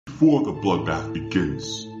Before the bloodbath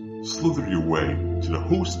begins, slither your way to the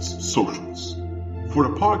host's socials. For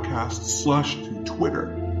the podcast, slash to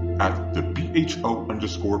Twitter at the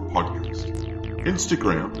BHO_podcast.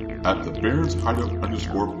 Instagram at the Barrens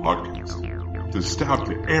Hideout_podcast. To stab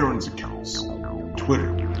to Aaron's accounts.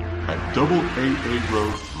 Twitter at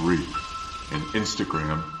AARow3 and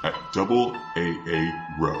Instagram at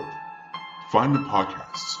AARow. Find the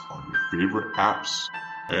podcasts on your favorite apps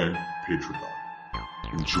and Patreon.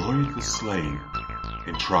 Enjoy the slaying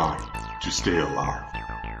and try to stay alive.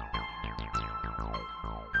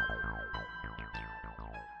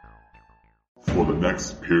 For the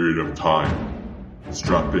next period of time,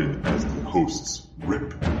 strap in as the hosts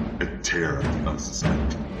rip and tear at the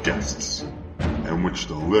unsuspecting guests, in which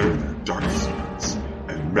they'll learn their dark secrets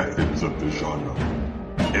and methods of the genre.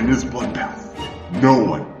 In this bloodbath, no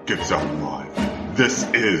one gets out alive. This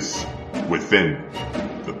is Within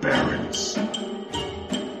the Barrens.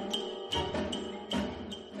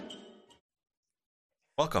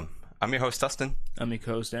 Welcome. I'm your host, Dustin. I'm your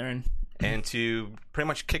co-host, Aaron. And to pretty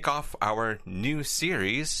much kick off our new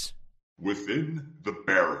series, Within the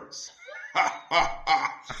Barrens.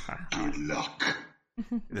 Good luck.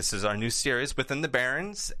 This is our new series, Within the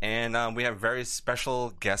Barrens, and we have very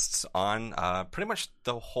special guests on, pretty much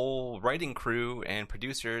the whole writing crew and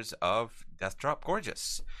producers of Death Drop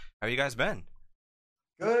Gorgeous. How have you guys been?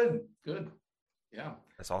 Good. Yeah.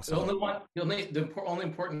 That's awesome. The only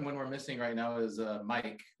important one we're missing right now is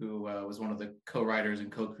Mike, who was one of the co-writers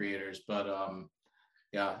and co-creators. But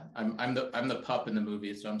yeah, I'm the pup in the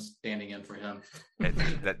movie, so I'm standing in for him.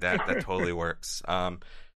 That totally works. I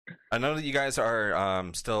know that you guys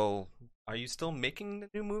are still. Are you still making the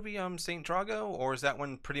new movie, Saint Drago, or is that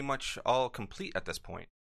one pretty much all complete at this point?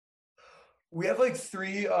 We have like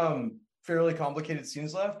 3 fairly complicated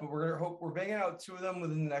scenes left, but we're banging out 2 of them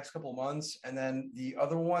within the next couple of months, and then the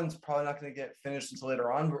other one's probably not going to get finished until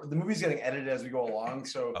later on. But the movie's getting edited as we go along,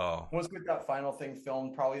 so once we get that final thing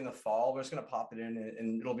filmed, probably in the fall, we're just going to pop it in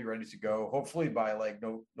and it'll be ready to go. Hopefully by like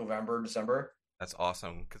November, December. That's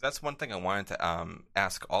awesome, because that's one thing I wanted to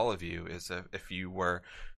ask all of you is if you were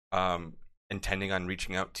intending on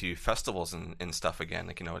reaching out to festivals and stuff again,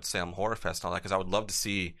 like at Salem Horror Fest and all that, because I would love to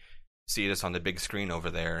see this on the big screen over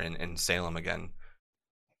there in Salem again.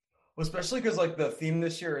 Well, especially because like the theme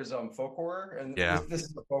this year is folk horror, and this is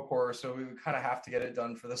the folk horror, so we kind of have to get it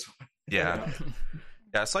done for this one. Yeah,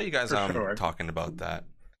 I saw you guys talking about that,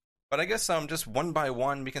 but I guess just one by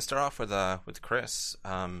one, we can start off with Chris.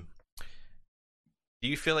 Do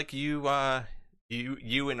you feel like you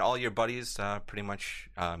and all your buddies pretty much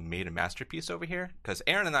made a masterpiece over here? Because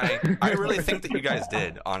Aaron and I really think that you guys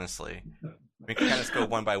did, honestly. We can kind of just go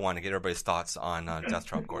one by one and get everybody's thoughts on Death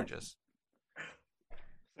Drop Gorgeous.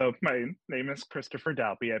 So my name is Christopher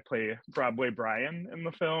Dalby. I play Broadway Brian in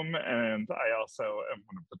the film, and I also am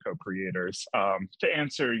one of the co-creators. To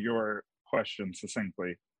answer your question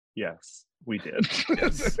succinctly, yes, we did.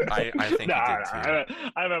 Yes, I think you did too.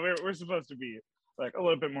 I know we're supposed to be like a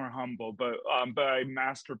little bit more humble, but by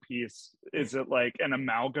masterpiece, is it like an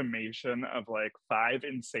amalgamation of like 5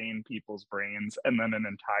 insane people's brains and then an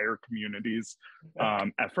entire community's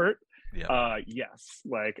effort? Yeah. Yes,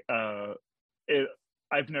 like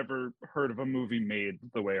I've never heard of a movie made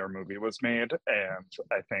the way our movie was made, and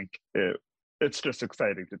I think it's just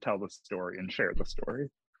exciting to tell the story and share the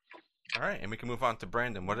story. All right, and we can move on to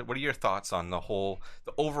Brandon. What are your thoughts on the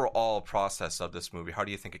overall process of this movie? How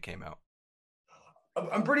do you think it came out?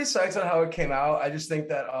 I'm pretty psyched on how it came out. I just think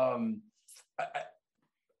that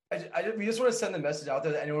we just want to send the message out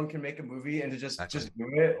there that anyone can make a movie and to just do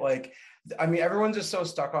it. Like, I mean, everyone's just so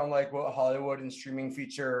stuck on like what Hollywood and streaming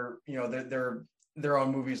feature, their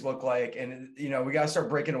own movies look like, and we got to start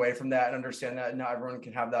breaking away from that and understand that not everyone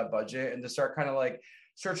can have that budget, and to start kind of like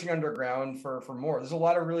searching underground for more. There's a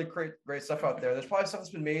lot of really great stuff out there. There's probably stuff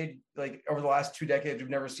that's been made like over the last 2 decades we've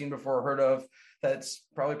never seen before or heard of. That's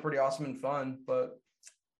probably pretty awesome and fun, but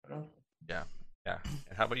I don't know. Yeah.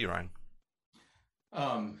 And how about you, Ryan?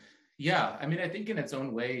 Yeah, I mean, I think in its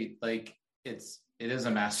own way, like it is a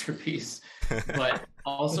masterpiece, but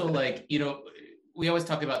also like, we always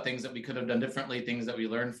talk about things that we could have done differently, things that we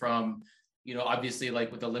learned from, obviously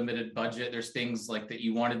like with a limited budget, there's things like that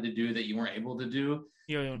you wanted to do that you weren't able to do.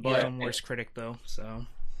 You're your own worst critic though, so.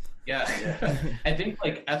 Yeah. I think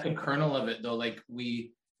like at the kernel of it though, like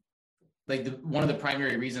one of the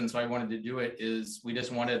primary reasons why I wanted to do it is we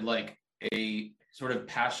just wanted like a sort of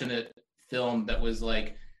passionate film that was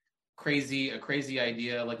like a crazy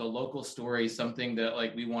idea, like a local story, something that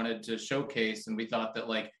like we wanted to showcase. And we thought that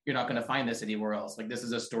like, you're not going to find this anywhere else. Like this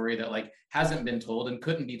is a story that like hasn't been told and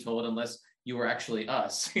couldn't be told unless you were actually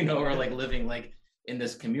us, or like living like in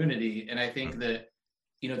this community. And I think that,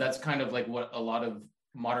 you know, that's kind of like what a lot of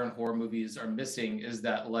modern horror movies are missing, is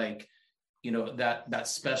that like, you know, that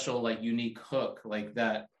special, like unique hook, like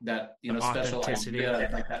that, you know, special idea,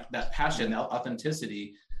 like that passion, that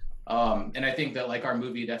authenticity. And I think that like our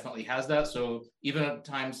movie definitely has that. So even at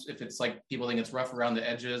times if it's like people think it's rough around the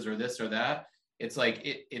edges or this or that, it's like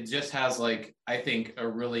it just has like, I think, a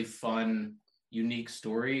really fun, unique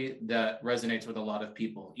story that resonates with a lot of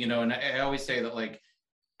people, you know. And I always say that like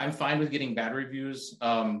I'm fine with getting bad reviews.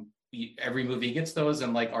 Every movie gets those,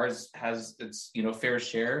 and like ours has its, you know, fair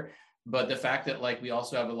share. But the fact that like we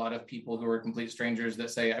also have a lot of people who are complete strangers that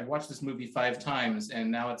say, I've watched this movie 5 times and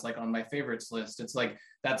now it's like on my favorites list, it's like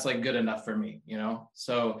that's like good enough for me, you know.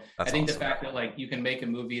 So that's I think awesome. The fact that like you can make a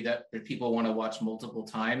movie that people want to watch multiple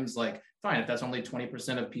times, like fine, if that's only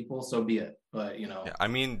 20% of people, so be it. But you know, yeah, I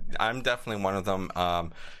mean, I'm definitely one of them.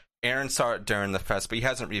 Aaron saw it during the fest, but he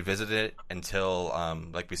hasn't revisited it until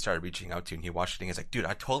like we started reaching out to, and he watched it and he's like, dude,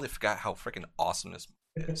 I totally forgot how freaking awesome this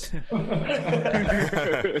is.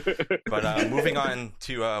 But moving on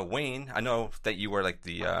to Wayne, I know that you were like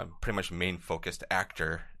the pretty much main focused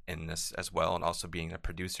actor in this as well, and also being a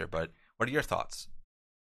producer, but what are your thoughts?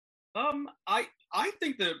 I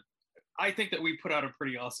think that we put out a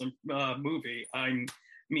pretty awesome movie. I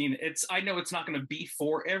know it's not going to be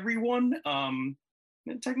for everyone.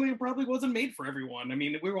 And technically it probably wasn't made for everyone. I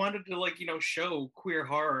mean, we wanted to like, you know, show queer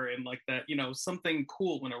horror and like that, you know, something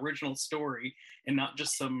cool, an original story, and not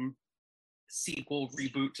just some sequel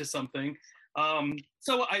reboot to something.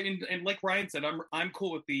 So and like Ryan said, I'm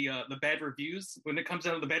cool with the bad reviews. When it comes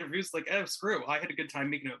down to the bad reviews, like, oh, screw, I had a good time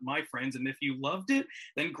making it with my friends, and if you loved it,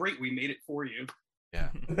 then great, we made it for you. Yeah.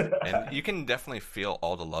 And you can definitely feel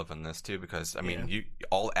all the love in this too, because I mean, you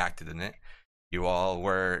all acted in it. You all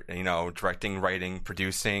were, you know, directing, writing,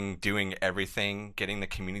 producing, doing everything, getting the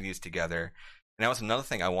communities together. And that was another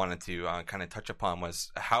thing I wanted to kind of touch upon,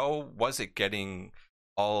 was how was it getting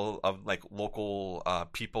all of like local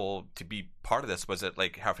people to be part of this? Was it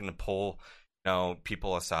like having to pull, you know,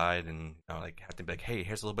 people aside and, you know, like have to be like, hey,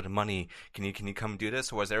 here's a little bit of money. Can you come do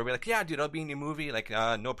this? Or was everybody like, yeah, dude, I'll be in your movie. Like,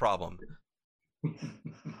 no problem.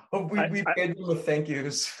 Oh, we paid them with thank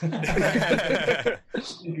yous.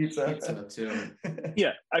 Pizza too.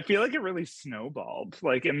 Yeah, I feel like it really snowballed.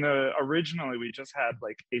 Like originally we just had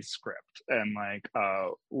like a script, and like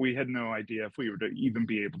we had no idea if we were to even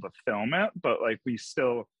be able to film it, but like we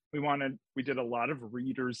did a lot of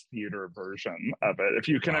readers theater version of it. If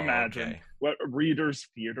you can imagine what readers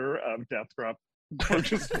theater of Death Drop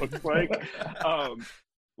Gorgeous looks like.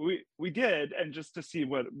 We did, and just to see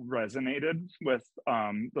what resonated with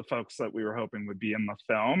the folks that we were hoping would be in the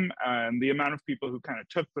film, and the amount of people who kind of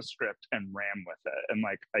took the script and ran with it and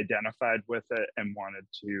like identified with it and wanted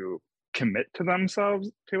to commit to themselves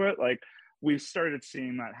to it. Like we started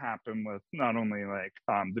seeing that happen with not only like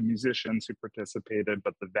the musicians who participated,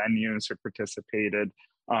 but the venues who participated,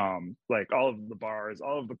 like all of the bars,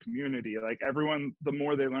 all of the community, like everyone, the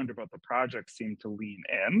more they learned about the project, seemed to lean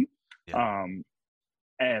in. Yeah.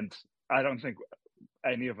 And I don't think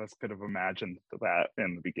any of us could have imagined that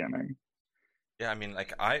in the beginning. Yeah, I mean,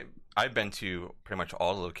 like I've been to pretty much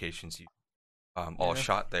all the locations you all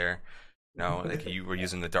shot there. You know, like you were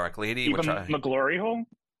using the Dark Lady, even the Glory Hole.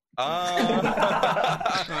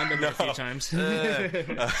 I've been there a few times. Thought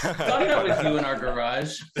that was you in our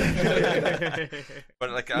garage.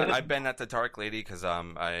 But like I've been at the Dark Lady because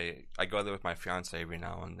I go there with my fiance every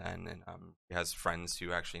now and then, and he has friends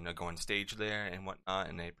who actually, you know, go on stage there and whatnot,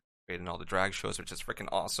 and they participate in all the drag shows, which is freaking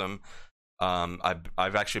awesome.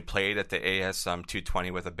 I've actually played at the AS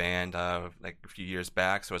 220 with a band like a few years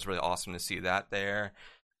back, so it was really awesome to see that there.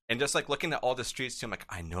 And just like looking at all the streets too, I'm like,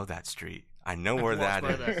 I know that street. I know where that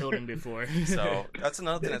is. That building before. So that's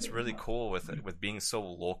another thing that's really cool with being so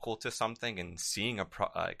local to something and seeing a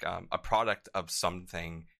product of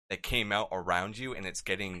something that came out around you and it's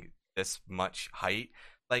getting this much height.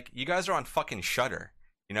 Like you guys are on fucking Shudder,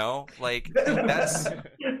 you know? Like that's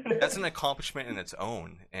an accomplishment in its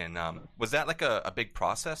own. And was that like a big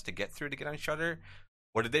process to get through to get on Shudder?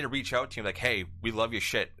 Or did they reach out to you like, hey, we love your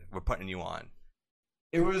shit, we're putting you on?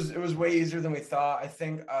 It was way easier than we thought. I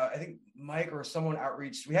think Mike or someone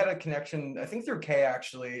outreached. We had a connection, I think through Kay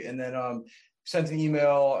actually, and then sent an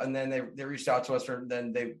email, and then they reached out to us, and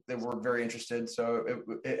then they were very interested. So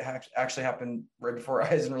it actually happened right before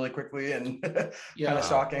our eyes and really quickly, and kind of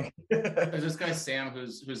shocking. There's this guy Sam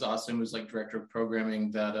who's awesome, who's like director of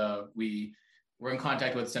programming that we were in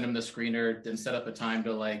contact with, sent him the screener, then set up a time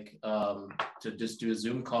to like to just do a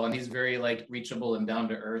Zoom call, and he's very like reachable and down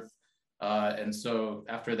to earth. And so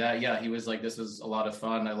after that, he was like, this is a lot of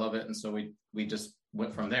fun. I love it. And so we just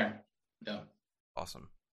went from there. Yeah. Awesome.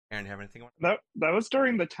 Aaron, do you have anything? That was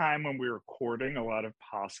during the time when we were courting a lot of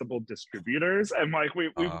possible distributors, and like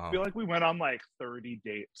we feel like we went on like 30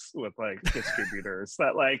 dates with like distributors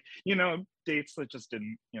that like dates that just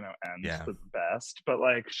didn't end the best. But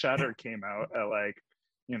like Shutter came out at like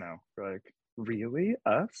we're like, really,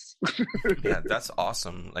 us? Yeah, that's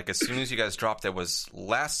awesome. Like as soon as you guys dropped, it was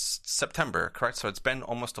last September, correct? So it's been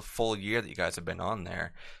almost a full year that you guys have been on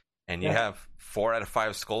there, and you have 4 out of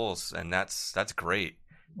 5 skulls, and that's great.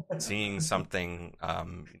 Seeing something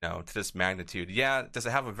to this magnitude. Yeah, does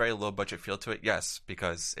it have a very low budget feel to it? Yes,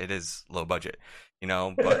 because it is low budget,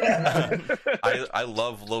 but I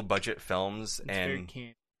love low budget films.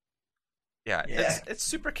 It's it's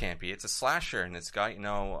super campy. It's a slasher, and it's got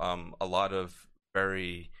a lot of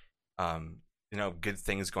very good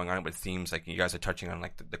things going on with themes like you guys are touching on,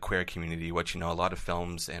 like the queer community, which a lot of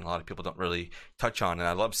films and a lot of people don't really touch on, and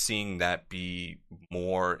I love seeing that be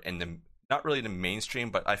more in the not really the mainstream,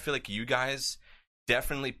 but I feel like you guys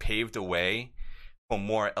definitely paved the way for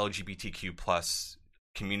more LGBTQ plus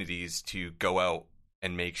communities to go out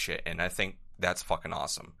and make shit, and I think that's fucking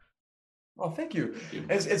awesome. Well, thank you.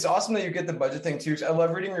 It's awesome that you get the budget thing too. 'Cause I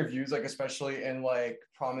love reading reviews, like especially in like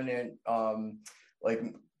prominent like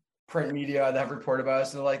print media that have reported about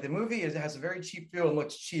us, and like the movie has a very cheap feel and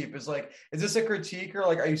looks cheap. It's like, is this a critique, or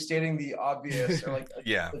like are you stating the obvious, or like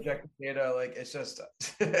objective data? Like it's just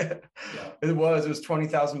it was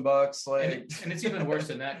 $20,000 like, and it's even worse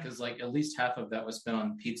than that because like at least half of that was spent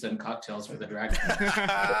on pizza and cocktails for the drag.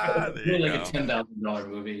 Really like a $10,000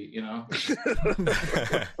 movie,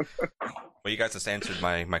 Well, you guys just answered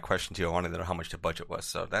my question too. I wanted to know how much the budget was,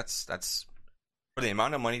 so that's for the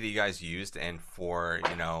amount of money that you guys used, and for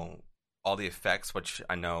all the effects, which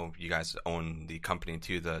I know you guys own the company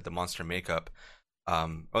too, the monster makeup.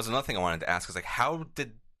 Was another thing I wanted to ask is like, how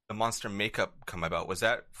did the monster makeup come about? Was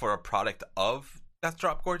that for a product of Death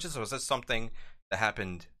Drop Gorgeous, or was this something that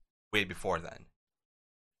happened way before then?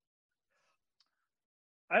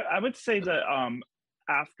 I would say that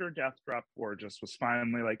after Death Drop Gorgeous was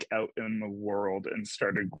finally like out in the world and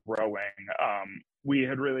started growing, we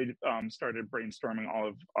had really started brainstorming all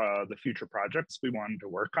of the future projects we wanted to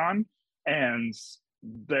work on, and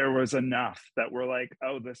there was enough that we're like,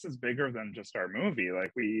 oh, this is bigger than just our movie.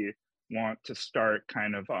 Like we want to start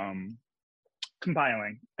kind of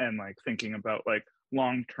compiling and like thinking about like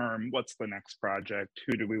long term, what's the next project,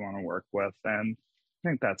 who do we want to work with, and I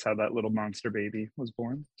think that's how that little monster baby was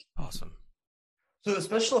born. Awesome. So the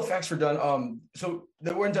special effects were done. So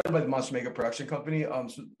they weren't done by the Monster Makeup production company.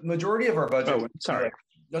 So the majority of our budget. Oh, sorry.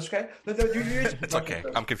 That's okay. It's okay.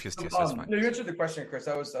 I'm confused too. So it's fine. No, you answered the question, Chris.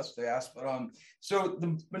 That's what they asked. But so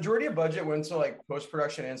the majority of budget went to like post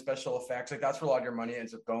production and special effects. Like that's where a lot of your money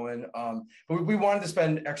ends up going. But we wanted to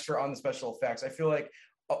spend extra on the special effects. I feel like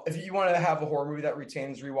if you want to have a horror movie that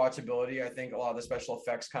retains rewatchability, I think a lot of the special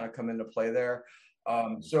effects kind of come into play there.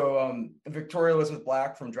 Victoria Elizabeth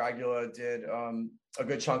Black from Dragula did a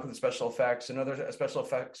good chunk of the special effects. Another special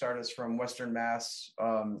effects artist from Western Mass,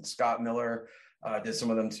 Scott Miller, did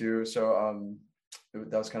some of them too. So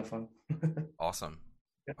that was kind of fun. Awesome.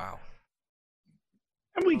 Wow.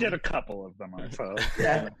 And we did a couple of them ourselves.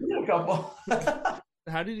 Yeah, we did a couple.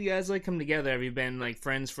 How did you guys like come together? Have you been like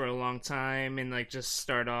friends for a long time and like just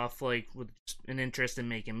start off like with an interest in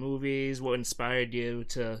making movies? What inspired you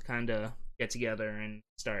to kind of get together and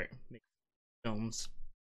start making films?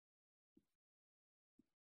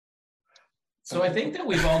 So I think that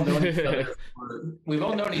we've all known each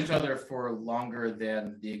other for longer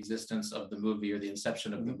than the existence of the movie or the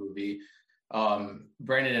inception of the movie.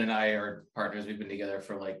 Brandon and I are partners. We've been together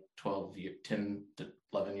for like 10 to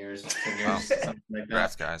 11 years, 10 years, something like that.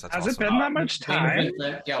 Congrats, guys. That's Has awesome. it been that much time?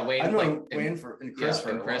 Wayne. I've known Wayne and Chris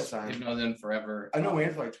for a Chris. long time. We've known them forever. I know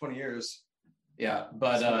Wayne for like 20 years. Yeah,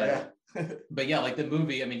 but but yeah, like the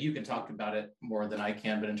movie. I mean, you can talk about it more than I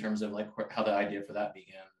can, but in terms of like how the idea for that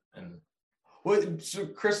began, and so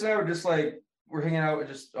Chris and I were just like we're hanging out and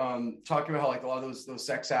just talking about how like a lot of those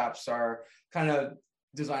sex apps are kind of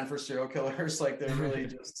designed for serial killers. Like they're really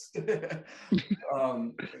just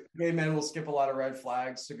gay men will skip a lot of red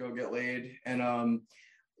flags to go get laid, and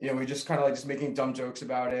we just kind of like just making dumb jokes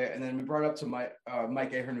about it. And then we brought it up to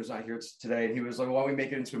Mike Ahern, who's not here today, and he was like, "Why don't we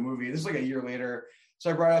make it into a movie?" This is like a year later. So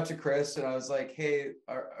I brought it up to Chris, and I was like, "Hey,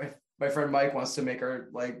 my friend Mike wants to make our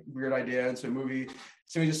like weird idea into a movie."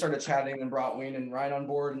 So we just started chatting and brought Wayne and Ryan on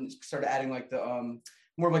board and started adding like the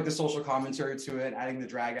more of like the social commentary to it, adding the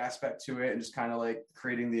drag aspect to it, and just kind of like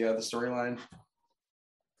creating the storyline.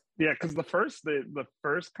 Yeah, because the first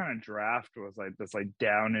kind of draft was like this like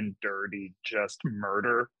down and dirty just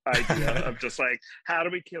murder idea of just like how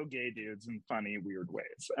do we kill gay dudes in funny weird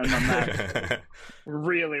ways, and then that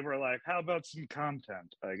really we're like how about some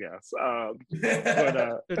content, I guess.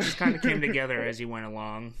 But it just kind of came together as you went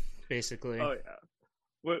along, basically. Oh yeah,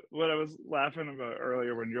 what I was laughing about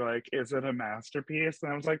earlier when you're like, is it a masterpiece?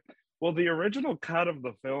 And I was like, well, the original cut of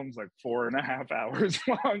the film's like 4.5 hours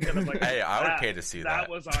long. And I'm like, hey, I would pay to see that. That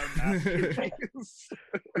was our masterpiece.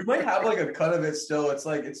 We might have like a cut of it still. It's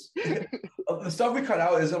like the stuff we cut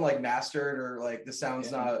out isn't like mastered or like the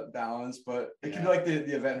sound's not balanced, but it could be like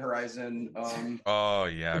the Event Horizon. Oh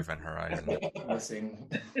yeah, Event Horizon.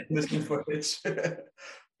 missing footage.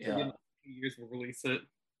 Years will release it.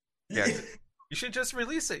 Yeah. You should just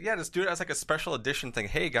release it. Yeah, just do it as like a special edition thing.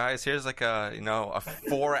 Hey guys, here's like a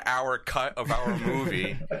 4-hour cut of our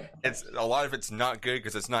movie. It's a lot of it's not good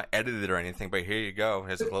because it's not edited or anything, but here you go.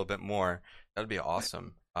 Here's a little bit more. That'd be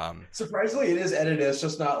awesome. Surprisingly, it is edited. It's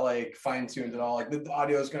just not like fine tuned at all. Like the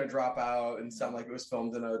audio is going to drop out and sound like it was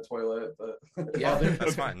filmed in a toilet. But yeah,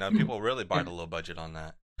 that's fine. Now people really bite a low budget on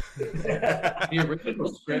that. The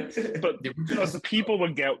original script, but the people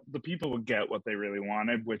would get what they really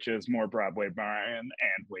wanted, which is more Broadway Brian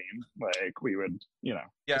and Wayne. Like we would, Yeah,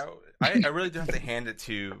 I really do have to hand it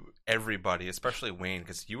to everybody, especially Wayne,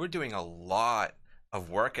 because you were doing a lot of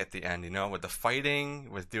work at the end, with the fighting,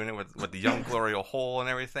 with doing it with the young Gloria Hole and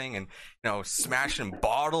everything, and smashing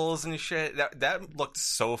bottles and shit. That looked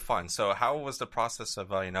so fun. So how was the process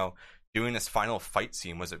of doing this final fight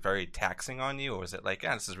scene? Was it very taxing on you, or was it like,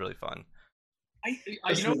 this is really fun?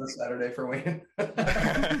 This was a Saturday for Wayne.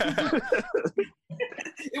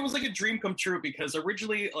 It was like a dream come true because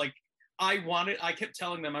originally, like, I kept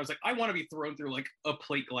telling them, I was like, I want to be thrown through like a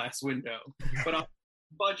plate glass window, but on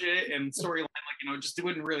budget and storyline, like, it just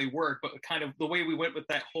wouldn't really work. But kind of the way we went with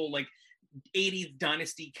that whole like 80s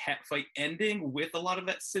dynasty catfight ending with a lot of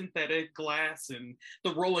that synthetic glass and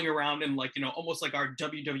the rolling around and like almost like our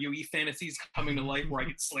WWE fantasies coming to life where I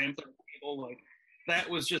get slammed through the table, like that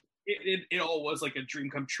was just it all was like a dream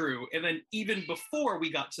come true. And then even before we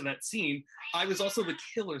got to that scene, I was also the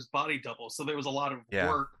killer's body double, so there was a lot of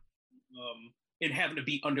work in having to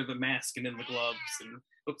be under the mask and in the gloves and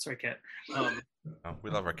sorry, cat. We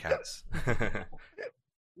love our cats.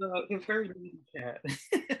 The very neat cat.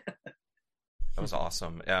 That was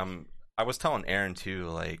awesome. I was telling Aaron too,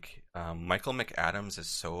 like Michael McAdams is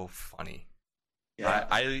so funny. Yeah,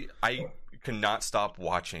 I could not stop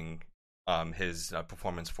watching his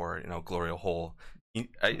performance for Gloria Hole.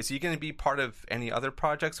 Is he going to be part of any other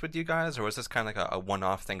projects with you guys, or is this kind of like a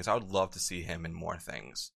one-off thing? Because I would love to see him in more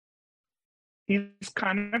things. He's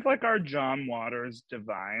kind of like our John Waters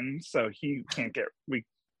divine, so he can't get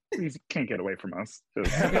away from us.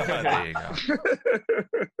 There you go.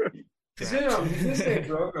 He's in San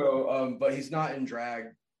Drogo, but he's not in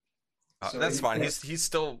drag. So that's fine. He's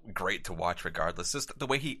still great to watch regardless. Just the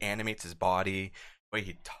way he animates his body, the way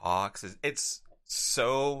he talks, it's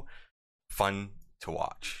so fun to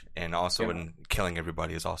watch. And also when killing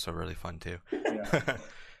everybody is also really fun too. Yeah.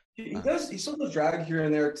 He still does drag here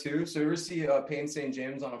and there too. So you ever see Payne St.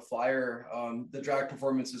 James on a flyer, the drag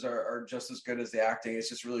performances are just as good as the acting. It's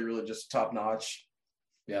just really, really just top notch.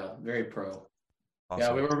 Yeah, very pro. Awesome.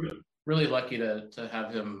 Yeah, we were really lucky to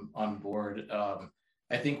have him on board.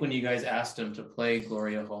 I think when you guys asked him to play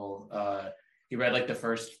Gloria Hole, he read like the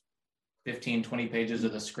first 15-20 pages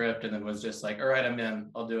of the script and then was just like, all right, I'm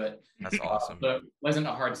in, I'll do it. That's awesome. So it wasn't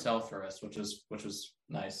a hard sell for us, which was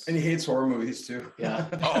nice. And he hates horror movies too. Yeah.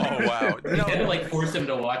 Oh wow. We had to like force him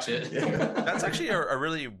to watch it. That's actually a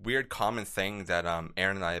really weird common thing that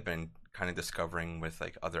Aaron and I have been kind of discovering with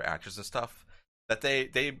like other actors and stuff. That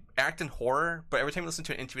they act in horror, but every time you listen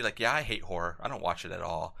to an interview, like, yeah, I hate horror. I don't watch it at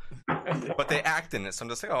all. But they act in it, so I'm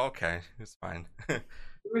just like, oh, okay, it's fine. You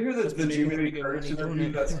ever hear the Jamie Lee Curtis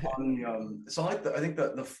interview that's on it's on like I think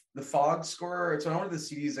the Fog score. It's on one of the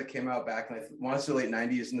CDs that came out back in I want to say late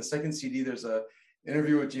 90s. In the second CD, there's a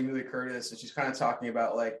interview with Jamie Lee Curtis, and she's kind of talking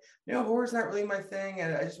about like, horror's not really my thing,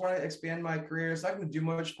 and I just want to expand my career. It's not going to do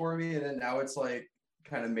much for me, and then now it's like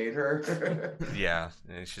kind of made her. Yeah,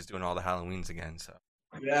 and she's doing all the Halloweens again, so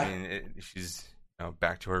yeah, I mean, she's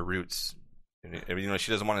back to her roots.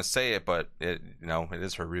 She doesn't want to say it, but it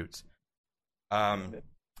is her roots.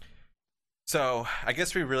 So I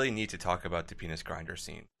guess we really need to talk about the penis grinder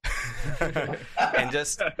scene. And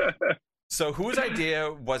just so whose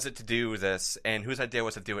idea was it to do this, and whose idea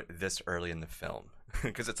was to do it this early in the film?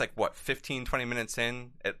 Because it's like, what, 15-20 minutes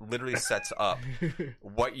in, it literally sets up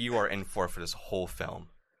what you are in for this whole film.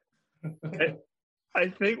 I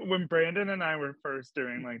think when Brandon and I were first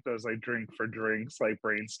doing like those like drink for drinks, like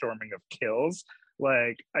brainstorming of kills,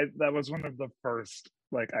 like that was one of the first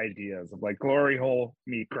like ideas of like glory hole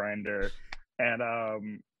meat grinder,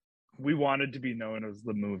 and we wanted to be known as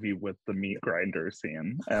the movie with the meat grinder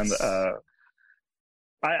scene, and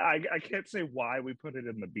I can't say why we put it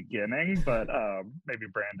in the beginning, but maybe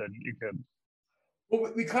Brandon, you could.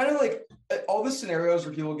 Well, we kind of like all the scenarios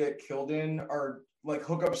where people get killed in are like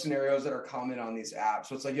hookup scenarios that are common on these apps.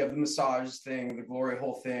 So it's like you have the massage thing, the glory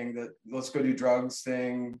hole thing, the let's go do drugs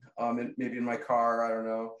thing, and maybe in my car, I don't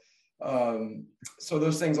know. So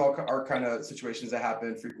those things all are kind of situations that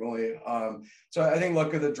happen frequently. So I think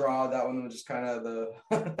luck of the draw, that one was just kind of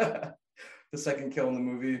the the second kill in the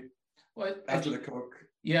movie. What after the coke?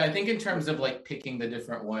 Yeah, I think in terms of like picking the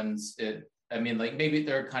different ones, I mean, like maybe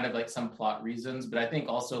there are kind of like some plot reasons, but I think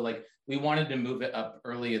also like we wanted to move it up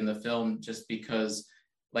early in the film just because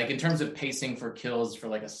like in terms of pacing for kills for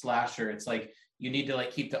like a slasher, it's like you need to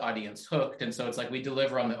like keep the audience hooked. And so it's like we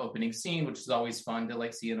deliver on the opening scene, which is always fun to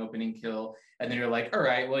like see an opening kill. And then you're like, all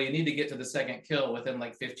right, well, you need to get to the second kill within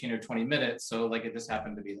like 15 or 20 minutes. So like it just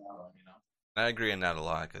happened to be that one, you know? I agree on that a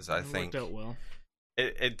lot because I think worked out well.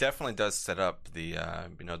 It definitely does set up the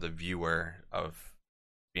the viewer of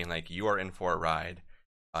being like you are in for a ride.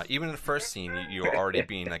 Even in the first scene, you're already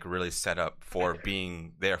being like really set up for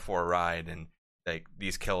being there for a ride, and like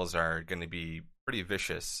these kills are going to be pretty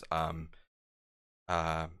vicious. Oh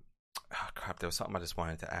crap! There was something I just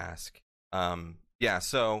wanted to ask. Yeah,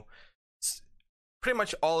 so pretty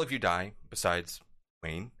much all of you die besides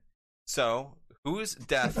Wayne. So whose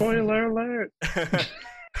death? Spoiler alert!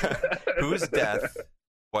 Whose death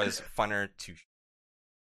was funner to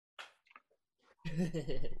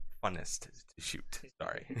funnest to shoot?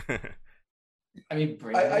 Sorry. I mean,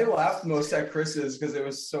 I laughed most at Chris's because it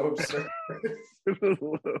was so absurd.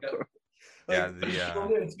 Yeah,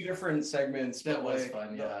 in two different segments. That was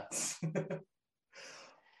fun. Yeah.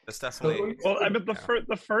 It's definitely. Well, I mean,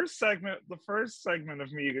 the first segment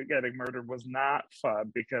of me getting murdered was not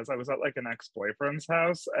fun because I was at like an ex-boyfriend's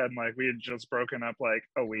house and like we had just broken up like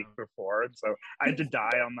a week before, and so I had to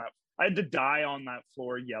die on that. I had to die on that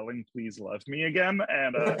floor yelling, "Please love me again!"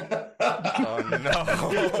 And oh no!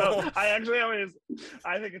 So I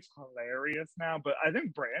think it's hilarious now, but I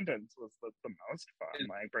think Brandon's was the most fun.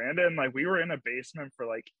 Like Brandon, like we were in a basement for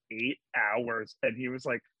like 8 hours, and he was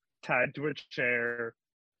like tied to a chair,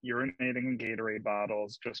 urinating in Gatorade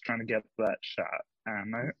bottles, just trying to get that shot.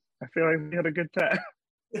 And I feel like we had a good time.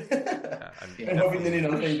 I'm hoping that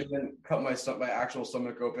nothing didn't cut my actual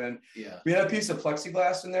stomach open. Yeah, we had a piece of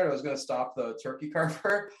plexiglass in there that was going to stop the turkey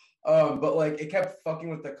carver, but like it kept fucking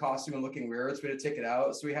with the costume and looking weird, so we had to take it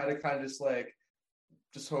out. So we had to kind of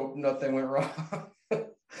just hope nothing went wrong.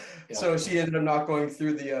 So she ended up not going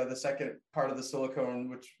through the second part of the silicone,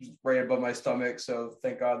 which was right above my stomach. So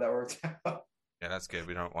thank God that worked out. Yeah, that's good.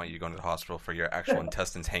 We don't want you going to the hospital for your actual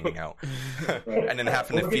intestines hanging out, and then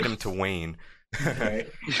having to feed them to Wayne. It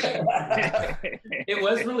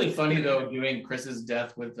was really funny though doing Chris's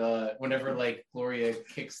death with whenever like Gloria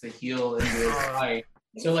kicks the heel into his eye.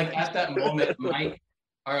 So like at that moment, Mike,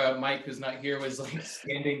 who's not here, was like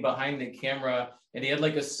standing behind the camera, and he had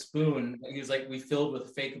like a spoon. He was like, we filled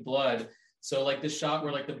with fake blood. So like the shot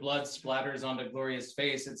where like the blood splatters onto Gloria's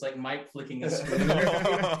face, it's like Mike flicking a spoon.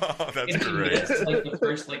 That's great. Missed, like the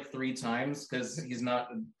first like 3 times because he's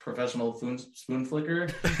not a professional spoon flicker.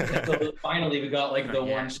 And so finally we got like the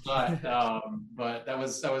one shot. But that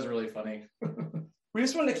was really funny. We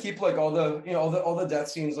just wanted to keep like all the death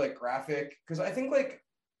scenes like graphic because I think like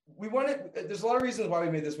there's a lot of reasons why we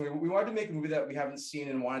made this movie. We wanted to make a movie that we haven't seen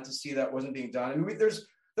and wanted to see that wasn't being done. I mean,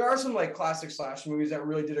 there are some like classic slasher movies that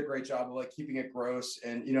really did a great job of like keeping it gross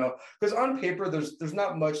and because on paper there's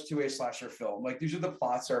not much to a slasher film. Like usually the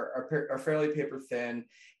plots are fairly paper thin,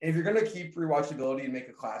 and if you're gonna keep rewatchability and make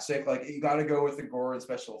a classic, like you got to go with the gore and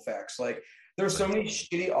special effects. Like there's so many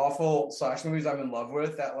shitty, awful slasher movies I'm in love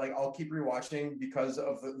with that like I'll keep rewatching because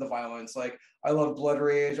of the violence. Like I love Blood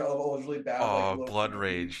Rage. I love all those really bad. Oh, Blood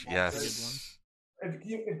Rage, yes. If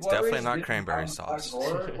it's definitely not cranberry sauce.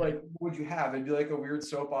 Gore, like, what would you have? It'd be like a weird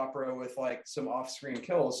soap opera with like some off-screen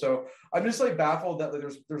kills. So I'm just like baffled that like,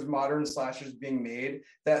 there's modern slashers being made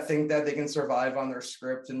that think that they can survive on their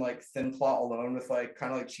script and like thin plot alone with like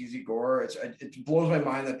kind of like cheesy gore. It blows my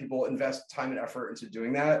mind that people invest time and effort into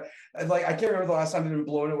doing that. And like I can't remember the last time I've been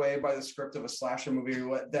blown away by the script of a slasher movie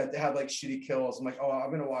that had like shitty kills. I'm like, oh,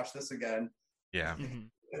 I'm gonna watch this again. Yeah.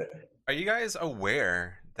 Are you guys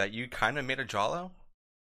aware that you kind of made a Jalo?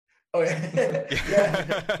 Oh yeah.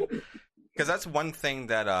 Because that's one thing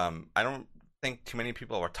that I don't think too many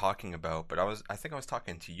people are talking about, but I think I was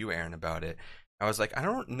talking to you, Aaron, about it. I was like, I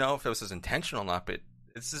don't know if it was intentional or not, but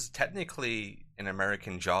this is technically an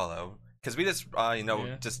American Giallo because we just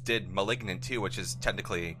just did Malignant too, which is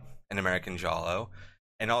technically an American Giallo,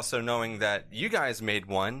 and also knowing that you guys made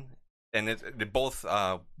one, and it both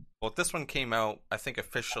this one came out I think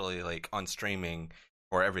officially like on streaming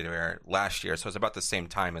or everywhere last year, so it's about the same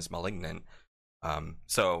time as Malignant.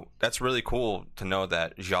 So that's really cool to know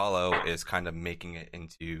that Giallo is kind of making it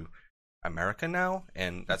into America now,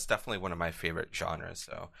 and that's definitely one of my favorite genres.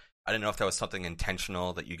 So I didn't know if that was something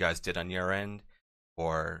intentional that you guys did on your end,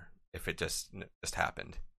 or if it just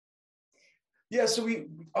happened. Yeah, so we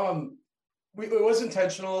it was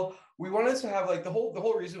intentional. We wanted to have like the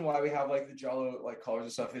whole reason why we have like the Giallo like colors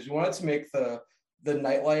and stuff is we wanted to make the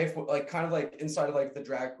nightlife like kind of like inside of like the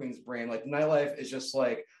drag queen's brain. Like nightlife is just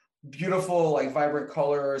like beautiful, like vibrant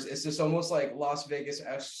colors. It's just almost like Las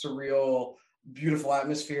Vegas-esque surreal, beautiful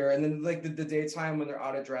atmosphere. And then like the daytime when they're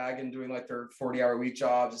out of drag and doing like their 40-hour week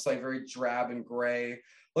jobs, it's like very drab and gray.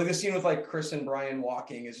 Like the scene with like Chris and Brian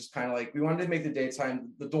walking is just kind of like we wanted to make the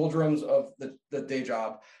daytime the doldrums of the day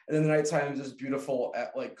job, and then the nighttime is this beautiful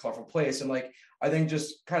like colorful place. And like I think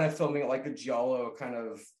just kind of filming it like a giallo kind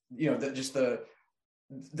of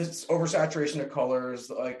this oversaturation of colors,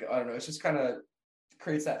 like I don't know, it's just kind of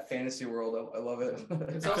creates that fantasy world. I love it.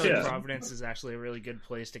 I feel like Providence is actually a really good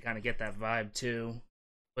place to kind of get that vibe too.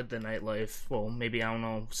 With the nightlife, well, maybe I don't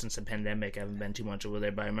know. Since the pandemic, I haven't been too much over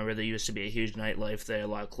there, but I remember there used to be a huge nightlife there, a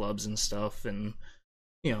lot of clubs and stuff, and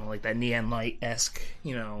like that neon light-esque,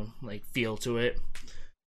 like feel to it.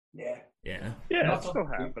 Yeah. It's still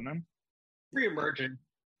happening. Re-emerging.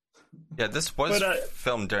 Yeah, this was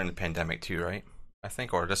filmed during the pandemic too, right? I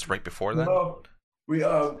think, or just right before that. No,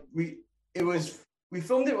 we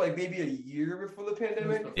filmed it like maybe a year before the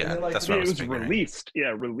pandemic. Yeah, then, like, that's what I was figuring. Released.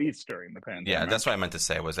 Yeah, released during the pandemic. Yeah, that's what I meant to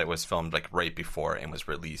say. It was filmed like right before and was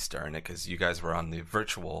released during it because you guys were on the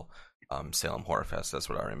virtual Salem Horror Fest. That's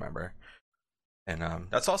what I remember. And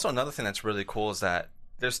that's also another thing that's really cool is that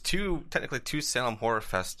there's technically two Salem Horror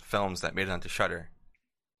Fest films that made it onto Shudder.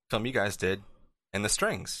 Film you guys did, and The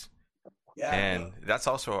Strings. Yeah. And that's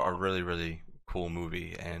also a really, really cool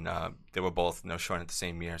movie, and they were both showing at the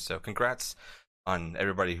same year. So congrats on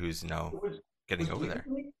everybody who's getting over there.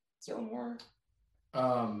 Salem Horror?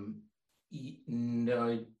 No,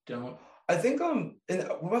 I don't. I think and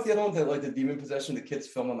what about the other one that like the demon possession the kids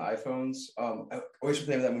film on the iPhones? I always forget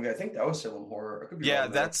the name of that movie. I think that was Salem Horror. I could be wrong,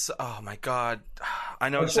 that's oh my god, I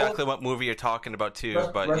know exactly what movie you're talking about too.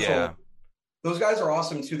 Yeah, those guys are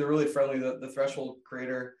awesome too. They're really friendly. The Threshold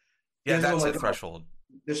creator. Yeah, that's the Threshold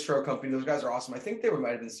distro company. Those guys are awesome. I think they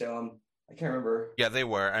might have been Salem. I can't remember. Yeah, they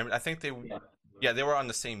were. I think they. Yeah, they were on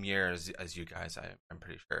the same year as you guys. I'm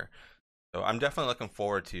pretty sure. So I'm definitely looking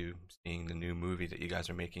forward to seeing the new movie that you guys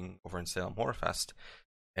are making over in Salem Horror Fest.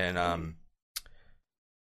 And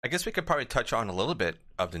I guess we could probably touch on a little bit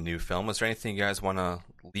of the new film. Was there anything you guys want to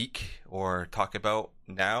leak or talk about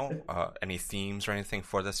now? Any themes or anything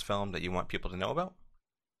for this film that you want people to know about?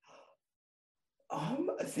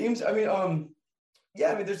 Themes. I mean,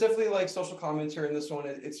 yeah. I mean, there's definitely like social commentary in this one.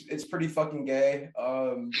 It's pretty fucking gay.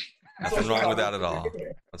 Nothing wrong with that at all.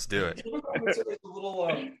 Let's do it. A little,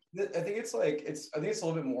 I think it's a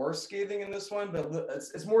little bit more scathing in this one, but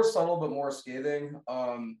it's more subtle but more scathing.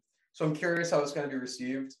 So I'm curious how it's going to be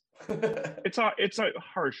received. It's a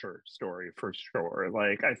harsher story for sure.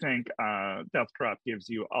 Like I think Death Drop gives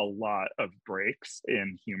you a lot of breaks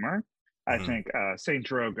in humor. Mm-hmm. I think Saint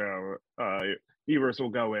Drogo viewers will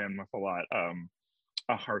go in with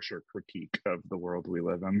a harsher critique of the world we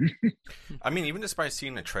live in. I mean, even just by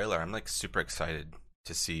seeing the trailer, I'm like super excited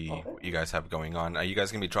to see what you guys have going on. Are you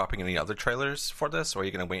guys gonna be dropping any other trailers for this, or are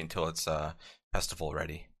you gonna wait until it's festival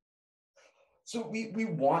ready? So we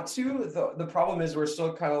want to. The problem is we're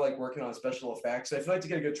still kind of like working on special effects. I feel like to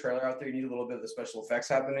get a good trailer out there, you need a little bit of the special effects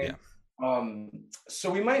happening. Yeah. So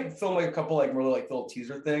we might film like a couple like really like little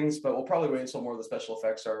teaser things, but we'll probably wait until more of the special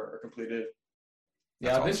effects are completed.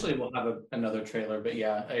 Yeah, eventually we'll have another trailer, but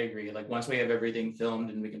yeah, I agree. Like once we have everything filmed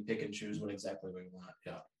and we can pick and choose what exactly we want.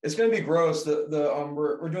 Yeah, it's gonna be gross.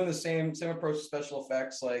 We're doing the same approach to special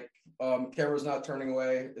effects. Like camera's not turning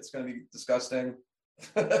away. It's gonna be disgusting.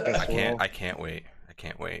 I can't wait.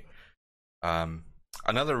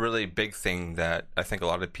 Another really big thing that I think a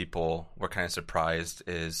lot of people were kind of surprised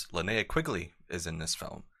is Linnea Quigley is in this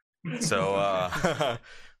film. So.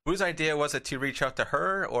 Whose idea was it to reach out to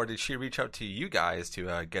her, or did she reach out to you guys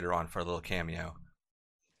to get her on for a little cameo?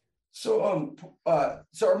 So,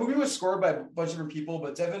 our movie was scored by a bunch of different people,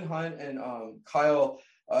 but Devin Hunt and Kyle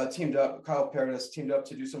Paradis teamed up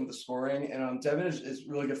to do some of the scoring. And Devin is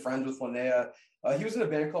really good friends with Linnea, He was in a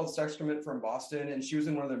band called Sexcrement from Boston, and she was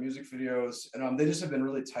in one of their music videos. And they just have been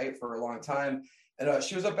really tight for a long time. And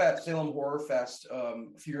she was up at Salem Horror Fest a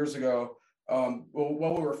few years ago.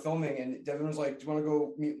 While we were filming, and Devin was like, "Do you want to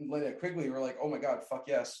go meet Linnea Quigley?" We're like, "Oh my god, fuck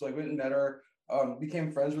yes!" So, like, we went and met her,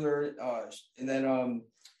 became friends with her, and then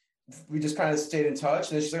we just kind of stayed in touch.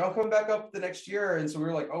 And then she's like, "I'll come back up the next year." And so we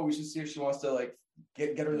were like, "Oh, we should see if she wants to like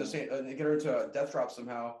get her get her into a Death Drop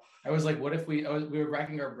somehow." I was like, what if we were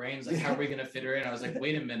racking our brains, like, how are we going to fit her in? I was like,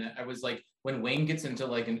 wait a minute. I was like, when Wayne gets into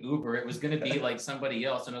like an Uber, it was going to be like somebody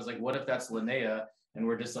else. And I was like, what if that's Linnea? And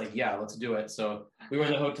we're just like, yeah, let's do it. So we were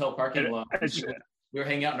in the hotel parking lot. We were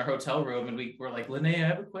hanging out in our hotel room, and we were like, Linnea, I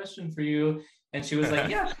have a question for you. And she was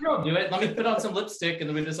like, yeah, sure, I'll do it. Let me put on some lipstick. And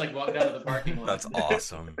then we just like walked out of the parking lot. That's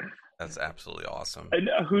awesome. That's absolutely awesome.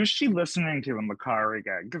 And who's she listening to in the car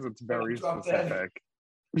again? Because it's very specific.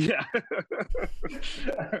 Yeah.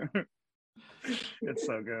 It's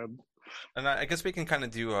so good. And I guess we can kind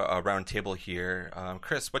of do a round table here.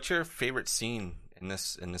 Chris, what's your favorite scene in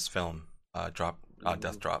this film? Death Drop.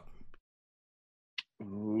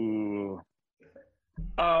 Ooh.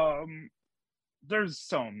 There's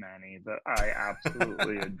so many that I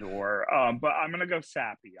absolutely adore. But I'm gonna go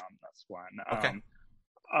sappy on this one. Okay.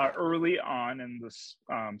 Early on in this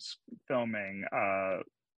filming,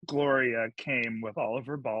 Gloria came with all of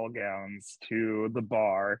her ball gowns to the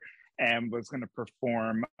bar and was going to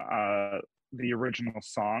perform the original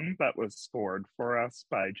song that was scored for us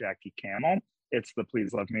by Jackie Camel. It's the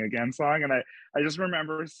Please Love Me Again song. And I just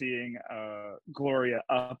remember seeing Gloria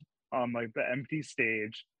up on like the empty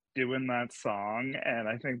stage doing that song. And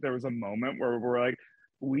I think there was a moment where we're like,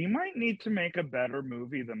 we might need to make a better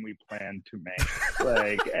movie than we planned to make.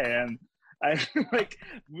 And I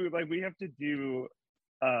we have to do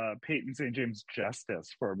Peyton St. James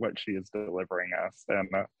justice for what she is delivering us. And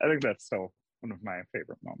I think that's still one of my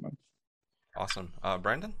favorite moments. Awesome.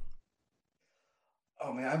 Brandon?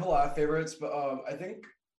 Oh man, I have a lot of favorites, but I think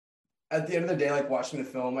at the end of the day, like watching the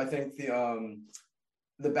film, I think the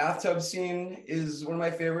bathtub scene is one of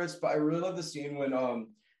my favorites, but I really love the scene when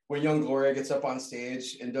young Gloria gets up on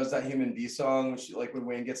stage and does that Human Bee song, when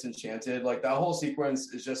Wayne gets enchanted. Like that whole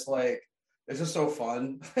sequence is just like, it's just so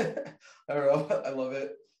fun. I don't know. I love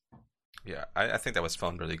it. Yeah, I think that was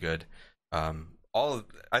filmed really good. I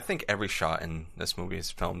think every shot in this movie is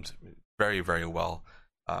filmed very, very well.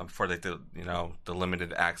 For like the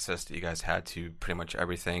limited access that you guys had to pretty much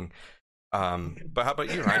everything. But how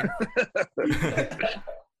about you, Ryan?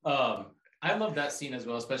 I love that scene as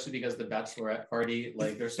well, especially because the bachelorette party,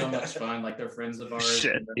 like, they're so much fun. Like, they're friends of ours.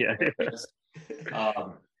 Shit, yeah.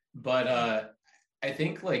 But I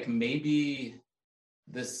think like maybe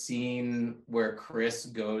the scene where Chris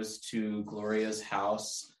goes to Gloria's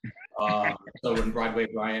house. So when Broadway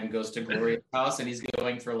Brian goes to Gloria's house and he's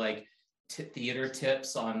going for like theater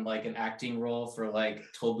tips on like an acting role for like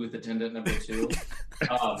toll booth attendant number 2.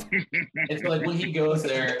 It's like when he goes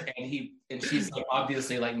there and she's like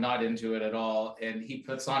obviously like not into it at all, and he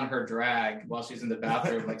puts on her drag while she's in the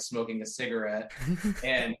bathroom like smoking a cigarette,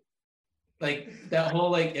 and like that whole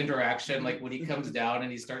like interaction, like when he comes down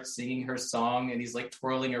and he starts singing her song and he's like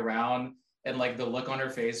twirling around, and like the look on her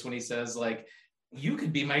face when he says like, you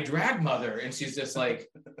could be my drag mother, and she's just like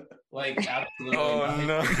absolutely. Oh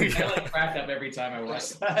no! I like crack up every time I watch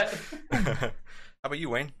that. How about you,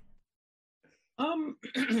 Wayne?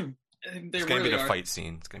 It's gonna be the fight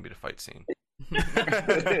scene. It's gonna be the fight scene.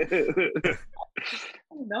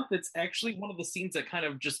 Enough. It's actually one of the scenes that kind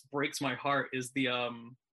of just breaks my heart is the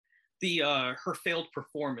her failed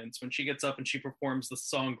performance when she gets up and she performs the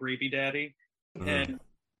song Gravy Daddy. Mm-hmm. And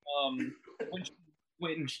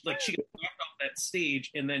when she gets knocked off that stage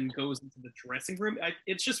and then goes into the dressing room,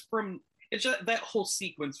 it's just that whole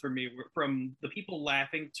sequence for me, from the people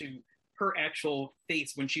laughing to her actual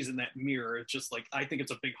face when she's in that mirror. It's just like, I think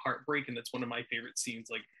it's a big heartbreak, and it's one of my favorite scenes.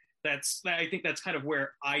 Like I think that's kind of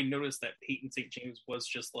where I noticed that Peyton St. James was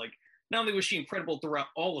just like, not only was she incredible throughout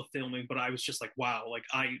all of filming, but I was just like, wow,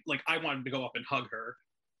 I wanted to go up and hug her.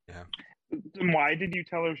 Yeah. Then why did you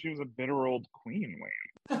tell her she was a bitter old queen, Wayne?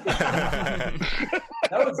 That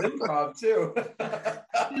was improv too.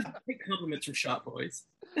 Big compliments from Shot Boys.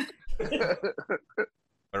 What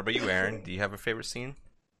about you, Aaron? Do you have a favorite scene?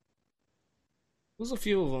 There's a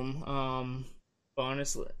few of them. But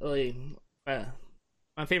honestly, my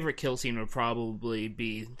favorite kill scene would probably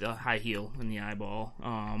be the high heel in the eyeball.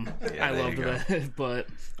 Yeah, I loved that, but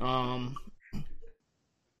I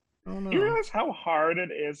don't know. You realize how hard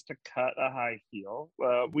it is to cut a high heel?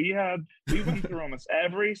 We went through almost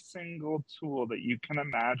every single tool that you can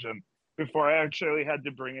imagine before I actually had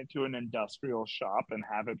to bring it to an industrial shop and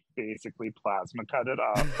have it basically plasma cut it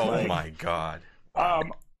up. Oh my god.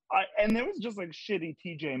 And there was just like shitty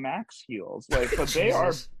TJ Maxx heels, like, but they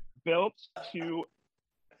are built to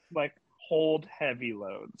like hold heavy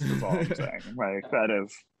loads. Is all I'm saying. Like that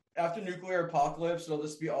is. After nuclear apocalypse, it'll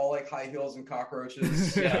just be all like high heels and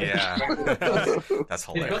cockroaches. Yeah. That's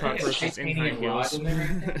hilarious. Cockroaches in high heels.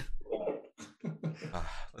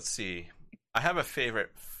 Let's see. I have a favorite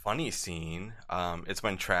funny scene. It's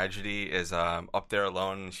when Tragedy is up there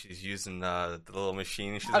alone and she's using the little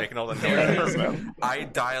machine. She's making all the noises. I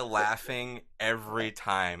die laughing every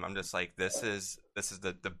time. I'm just like, this is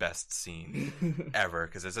the best scene ever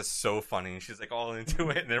because it's just so funny. And she's like all into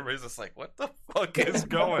it, and everybody's just like, what the fuck is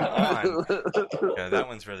going on? Yeah, that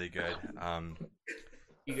one's really good.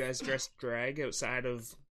 You guys dress drag outside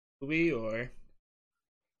of movie or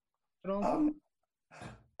at all?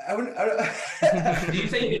 I wouldn't. Did you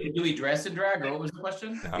say do we dress in drag, or what was the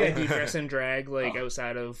question? No. Yeah, do you dress in drag like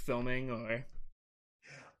outside of filming or?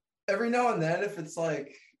 Every now and then, if it's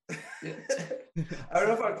like, I don't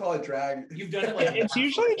know if I'd call it drag. You've done it like It's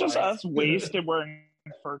usually just us wasted wearing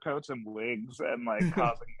fur coats and wigs and like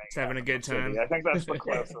causing Just having a good time. I think that's the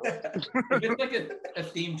closest. If it's like a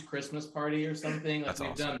themed Christmas party or something, like That's we've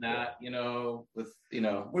awesome. done that, with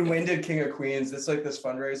When Wayne did King of Queens, it's like this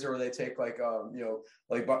fundraiser where they take like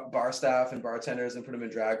like bar staff and bartenders and put them in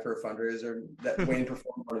drag for a fundraiser. That Wayne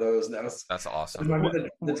performed one of those, and That's awesome.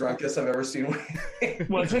 the drunkest I've ever seen Wayne.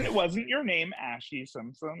 Wasn't your name Ashy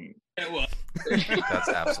Simpson? It was. That's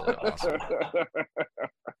absolutely awesome.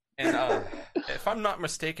 And if I'm not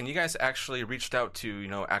mistaken, you guys actually reached out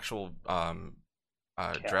to actual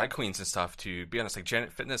drag queens and stuff. To be honest, like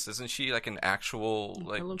Janet Fitness, isn't she like an actual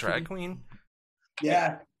like drag queen?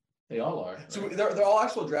 Yeah. they all are. So they're all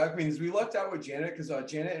actual drag queens. We lucked out with Janet because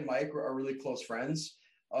Janet and Mike are really close friends.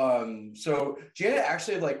 So Janet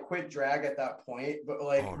actually like quit drag at that point, but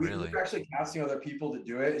like we were actually casting other people to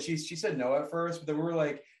do it. And she said no at first, but then we were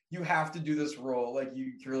like, you have to do this role. Like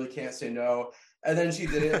you really can't say no. And then she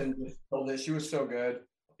did it and just killed it. She was so good.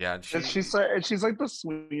 Yeah, she's like the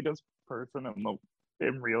sweetest person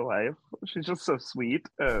in real life. She's just so sweet.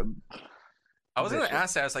 I was gonna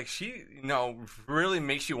ask that. I was like, she, really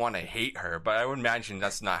makes you want to hate her, but I would imagine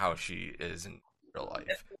that's not how she is in real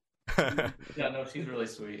life. Yeah, no, she's really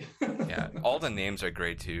sweet. Yeah, all the names are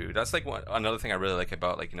great too. That's like another thing I really like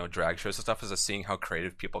about drag shows and stuff is just seeing how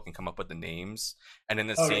creative people can come up with the names, and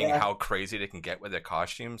then seeing how crazy they can get with their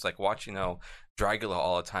costumes. Like watching Dragula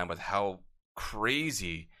all the time with how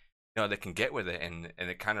crazy they can get with it, and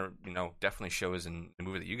it kind of definitely shows in the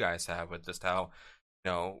movie that you guys have with just how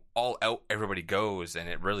all out everybody goes, and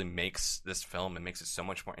it really makes this film and makes it so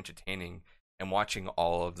much more entertaining. And watching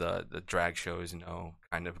all of the drag shows,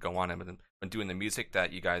 kind of go on and doing the music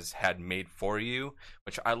that you guys had made for you,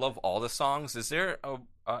 which I love all the songs. Is there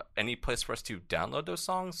any place for us to download those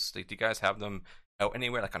songs? Like, do you guys have them out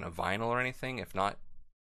anywhere, like on a vinyl or anything? If not,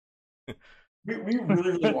 we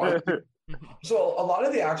really want to. So a lot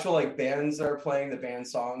of the actual like bands that are playing the band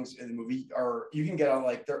songs in the movie you can get on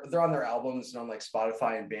like they're on their albums and on like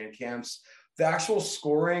Spotify and Bandcamps. The actual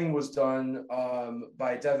scoring was done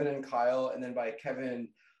by Devin and Kyle, and then by Kevin.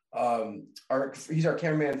 He's our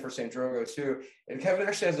cameraman for St. Drogo too. And Kevin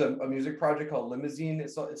actually has a music project called Limousine.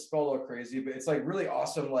 It's spelled all crazy, but it's like really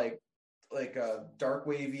awesome, like dark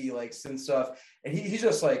wavy like synth stuff. And he's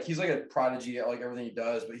just like he's like a prodigy at like everything he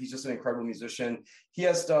does, but he's just an incredible musician. He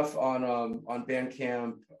has stuff on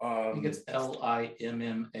Bandcamp. I think it's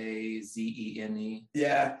Limmazene.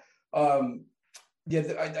 Yeah.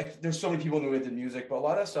 There's so many people who did music, but a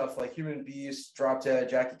lot of stuff like Human Beast, Drop Dead,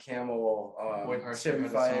 Jackie Camel, Boy Harsher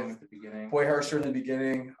 75, at the beginning. Boy Harsher in the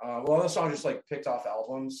beginning. A lot of the songs just like picked off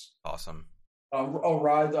albums. awesome.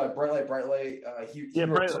 Rod, Bright Light.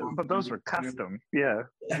 But those were custom. Yeah,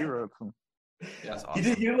 he wrote them. Yeah, that's He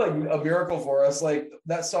awesome. did like a miracle for us, like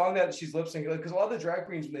that song that she's lip syncing. Because a lot of the drag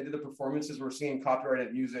queens when they did the performances were singing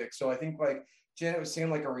copyrighted music, so I think like Janet was singing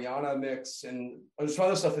like a Rihanna mix, and there's some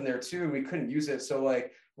other stuff in there too. We couldn't use it, so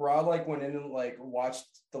like Rod like went in and like watched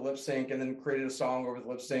the lip sync and then created a song over the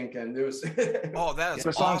lip sync, and it was. Oh, that is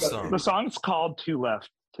awesome. awesome. The song's called Two Left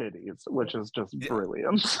Titties, which is just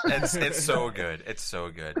brilliant. It's so good. It's so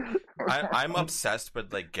good. I'm obsessed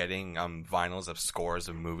with like getting vinyls of scores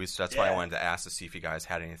of movies. So that's why I wanted to ask to see if you guys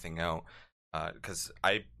had anything out. Because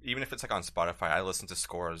even if it's like on Spotify, I listen to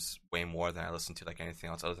scores way more than I listen to like anything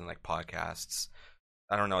else other than like podcasts.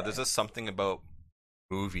 I don't know. There's just something about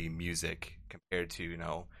movie music compared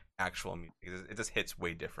to actual music. It just hits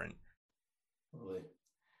way different. Totally.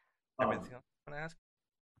 Anything else you want to ask?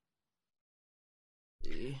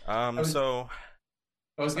 I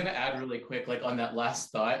was gonna add really quick, like on that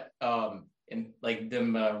last thought. in like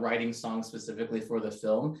them writing songs specifically for the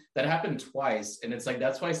film. That happened twice, and it's like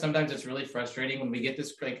that's why sometimes it's really frustrating when we get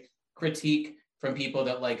this like critique from people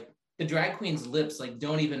that like the drag queen's lips like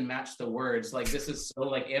don't even match the words. Like this is so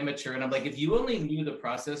like amateur, and I'm like, if you only knew the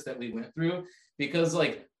process that we went through, because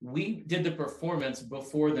like we did the performance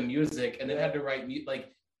before the music, and then had to write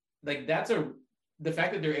like that's the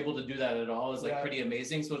fact that they're able to do that at all is like pretty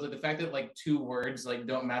amazing. So it's like the fact that like two words like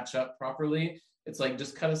don't match up properly, it's like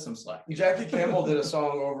just cut us some slack. Jackie Campbell did a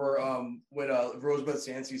song over when Rosebud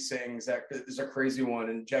Sansi sings that is a crazy one,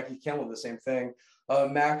 and Jackie Campbell did the same thing.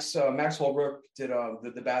 Max Holbrook did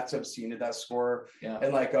the bathtub scene of that score,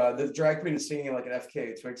 and like the drag queen is singing like an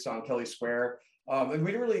FK Twig song, Kelly Square. And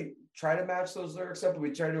we didn't really try to match those lyrics up, but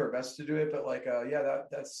we tried to do our best to do it. But like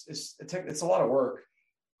it's a lot of work.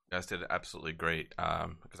 You guys did absolutely great,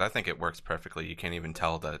 because I think it works perfectly. You can't even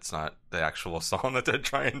tell that it's not the actual song that they're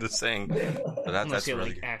trying to sing. So that's you're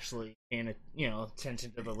really like actually paying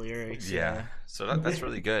attention to the lyrics. Yeah, so that's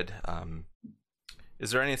really good.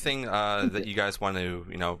 Is there anything that you guys want to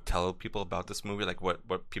tell people about this movie? Like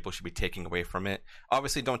what people should be taking away from it?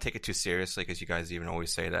 Obviously, don't take it too seriously, because you guys even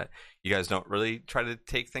always say that you guys don't really try to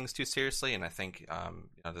take things too seriously. And I think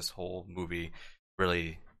this whole movie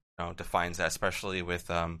really defines that, especially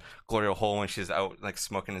with Gloria Hole when she's out like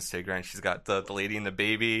smoking a cigarette, and she's got the lady and the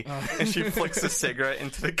baby, and she flicks the cigarette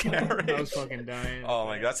into the carriage. I was fucking dying. Oh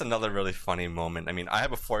my god, that's another really funny moment. I mean, I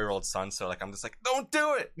have a 4-year-old son, so like I'm just like, don't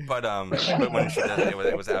do it. But when she did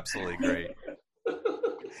it was absolutely great.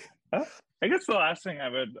 I guess the last thing I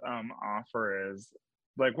would offer is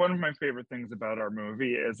like one of my favorite things about our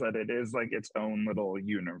movie is that it is like its own little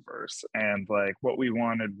universe, and like what we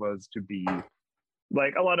wanted was to be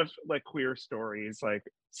like a lot of like queer stories like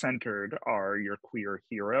centered are your queer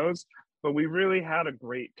heroes, but we really had a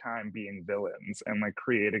great time being villains and like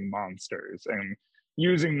creating monsters and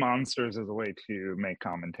using monsters as a way to make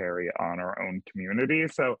commentary on our own community.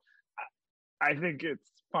 So I think it's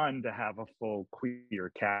fun to have a full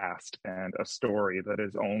queer cast and a story that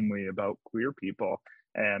is only about queer people,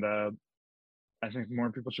 and I think more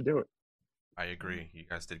people should do it. I agree. You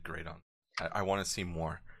guys did great on I want to see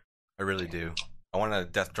more. I really do. I want a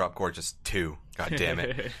Death Drop Gorgeous 2. God damn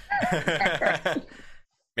it.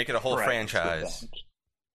 Make it a whole franchise.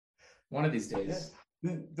 One of these days.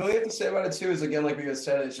 The only thing I have to say about it too is, again, like we guys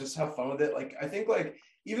said, it's just have fun with it. Like I think like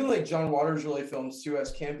even like John Waters' early films too,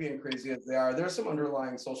 as campy and crazy as they are, there's some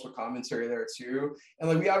underlying social commentary there too. And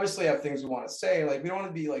like we obviously have things we want to say. Like we don't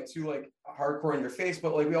want to be like too like hardcore in your face,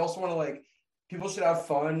 but like we also want to like people should have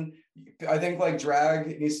fun. I think like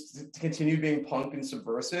drag needs to continue being punk and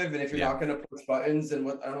subversive. And if you're not going to push buttons, then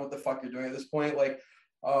I don't know what the fuck you're doing at this point. Like,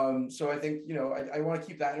 so I think, I want to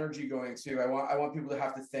keep that energy going too. I want people to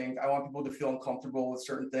have to think. I want people to feel uncomfortable with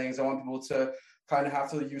certain things. I want people to kind of have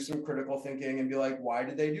to use some critical thinking and be like, why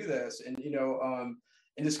did they do this? And, and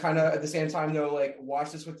just kind of at the same time though, like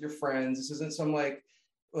watch this with your friends. This isn't some like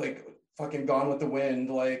fucking Gone with the Wind,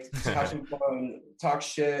 like have some fun, talk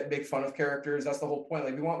shit, make fun of characters. That's the whole point.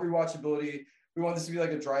 Like we want rewatchability. We want this to be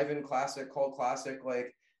like a drive-in classic, cult classic.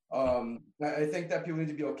 Like I think that people need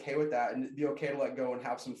to be okay with that and be okay to let go and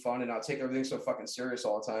have some fun and not take everything so fucking serious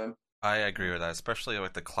all the time. I agree with that, especially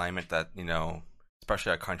with the climate that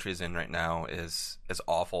especially our country's in right now is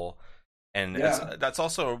awful. And that's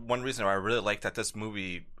also one reason why I really like that this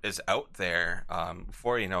movie is out there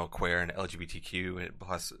for queer and LGBTQ and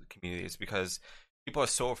plus communities, because people are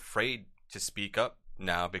so afraid to speak up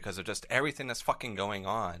now because of just everything that's fucking going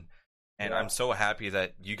on. And I'm so happy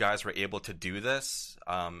that you guys were able to do this,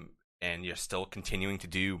 and you're still continuing to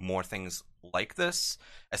do more things like this,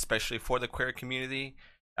 especially for the queer community,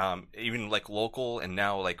 even like local and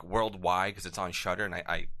now like worldwide, because it's on Shudder, and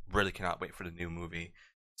I really cannot wait for the new movie.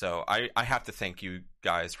 So I have to thank you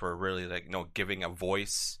guys for really giving a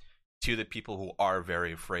voice to the people who are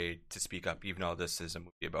very afraid to speak up, even though this is a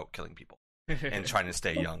movie about killing people and trying to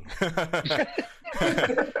stay young.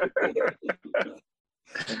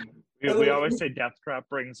 We always say Death Trap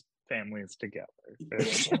brings families together. There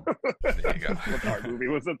you go. What our movie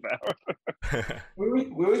was about.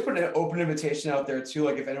 we always put an open invitation out there too.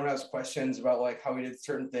 Like if anyone has questions about like how we did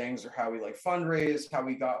certain things or how we like fundraised, how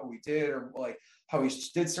we got what we did, or like how we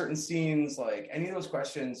did certain scenes, like any of those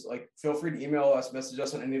questions, like feel free to email us, message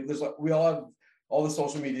us on any of there's like we all have all the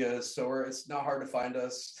social medias, so it's not hard to find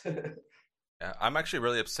us. Yeah, I'm actually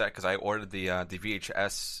really upset because I ordered the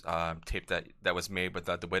VHS tape that was made with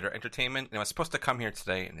the Waiter Entertainment, and it was supposed to come here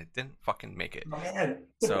today, and it didn't fucking make it. Oh, man.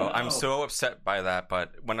 So I'm so upset by that.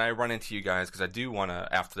 But when I run into you guys, because I do want to,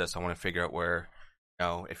 after this, I want to figure out where,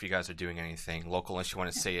 if you guys are doing anything local, unless you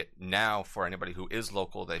want to say it now for anybody who is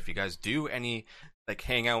local, that if you guys do any like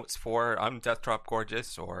hangouts for Death Drop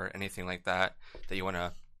Gorgeous or anything like that you want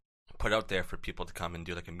to put out there for people to come and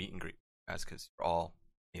do like a meet and greet, guys, because you're all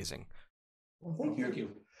amazing. Well, thank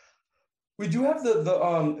you. We do have the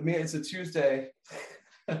I mean, it's a Tuesday.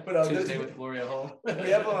 But Tuesday with Gloria Hall. We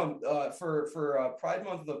have for Pride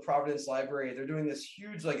Month of the Providence Library, they're doing this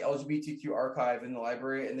huge like LGBTQ archive in the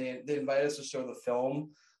library, and they invite us to show the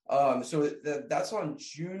film. So that's on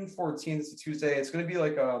June 14th. It's a Tuesday. It's going to be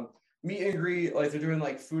like meet and greet. Like they're doing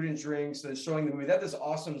like food and drinks and showing the movie. They have this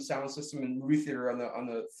awesome sound system and movie theater on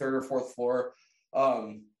the third or fourth floor.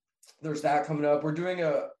 There's that coming up.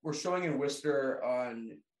 We're showing in Worcester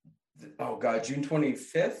on June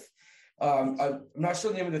 25th. I'm not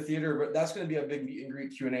sure the name of the theater, but that's going to be a big meet and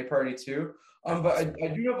greet Q&A party too. But I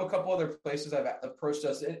do have a couple other places I've approached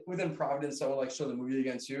us within Providence that will like show the movie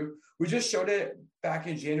again too. We just showed it back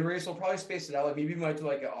in January, so we'll probably space it out. Like maybe we might do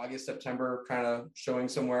like an August, September kind of showing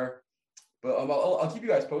somewhere. But I'll keep you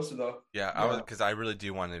guys posted though. Yeah, because I really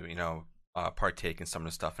do want to partake in some of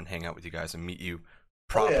the stuff and hang out with you guys and meet you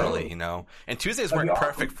properly, And Tuesdays work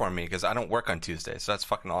perfect for me because I don't work on Tuesdays, so that's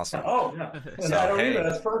fucking awesome. Oh yeah, so, I don't either.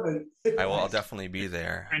 That's perfect. I'll definitely be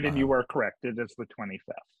there. And you were correct. It is the 25th.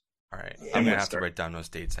 All right, I'm gonna have to write down those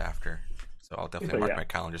dates after, so I'll definitely mark my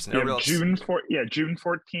calendars. And June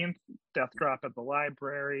 14th, Death Drop at the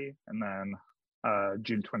library, and then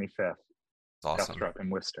June 25th, awesome. Death Drop in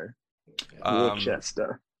Worcester,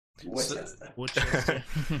 Worcester. Worcester.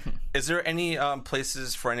 Is there any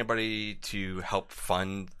places for anybody to help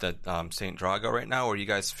fund the St. Drago right now, or you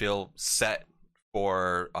guys feel set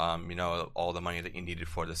for all the money that you needed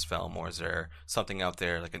for this film, or is there something out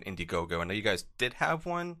there like an Indiegogo? I know you guys did have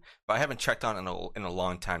one, but I haven't checked on it in a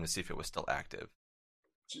long time to see if it was still active.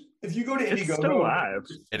 If you go to Indiegogo, it's still live.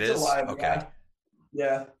 It is alive, okay.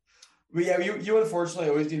 Yeah. But yeah, you unfortunately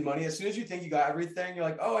always need money. As soon as you think you got everything, you're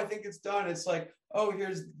like, oh, I think it's done. It's like, oh,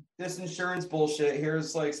 here's this insurance bullshit.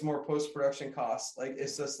 Here's like some more post-production costs. Like,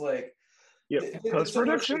 it's just like,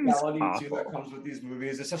 post-production too that comes with these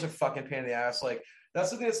movies. It's such a fucking pain in the ass. Like, that's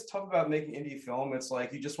something that's tough about making indie film. It's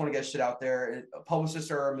like, you just want to get shit out there.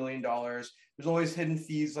 Publicists are $1 million. There's always hidden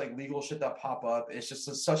fees, like legal shit that pop up. It's just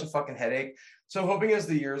such a fucking headache. So I'm hoping as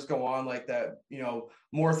the years go on, like that,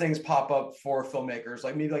 more things pop up for filmmakers,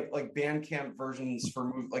 like maybe like Bandcamp versions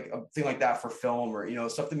for like a thing like that for film, or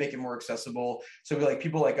stuff to make it more accessible. So like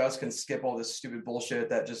people like us can skip all this stupid bullshit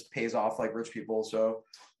that just pays off like rich people. So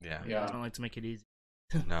yeah. I don't like to make it easy.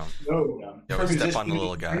 No. No. Step on the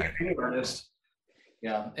little guy.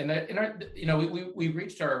 Yeah, we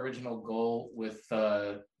reached our original goal with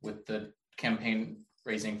the campaign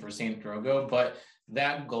raising for St. Drogo, but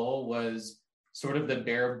that goal was sort of the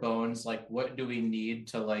bare bones, like what do we need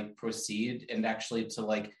to like proceed and actually to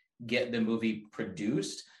like get the movie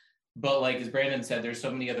produced. But like as Brandon said, there's so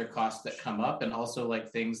many other costs that come up, and also like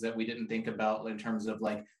things that we didn't think about in terms of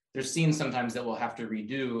like there's scenes sometimes that we'll have to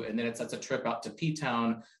redo, and then that's a trip out to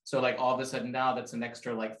P-Town. So like all of a sudden now that's an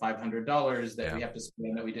extra like $500 that we have to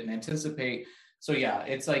spend that we didn't anticipate. So yeah,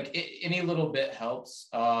 it's like any little bit helps,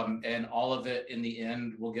 and all of it in the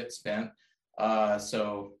end will get spent.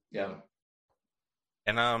 So yeah.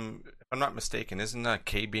 And if I'm not mistaken, isn't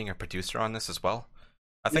Kay being a producer on this as well?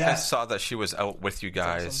 I think I saw that she was out with you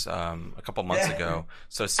guys a couple months ago.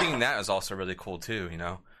 So seeing that is also really cool too,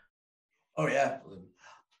 Oh yeah.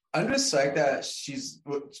 I'm just psyched that she's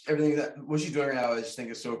what she's doing right now. I just think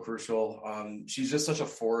is so crucial. She's just such a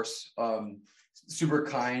force, super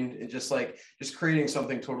kind, and just creating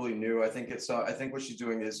something totally new. I think I think what she's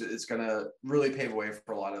doing is gonna really pave way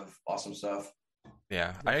for a lot of awesome stuff.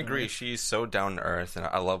 Yeah, I agree. She's so down to earth, and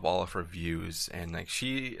I love all of her views. And like,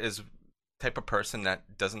 she is the type of person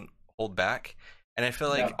that doesn't hold back. And I feel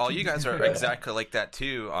like all you guys are exactly like that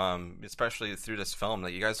too. Especially through this film,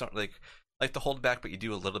 that you guys don't like to hold back, but you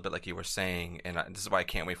do a little bit, like you were saying. And this is why I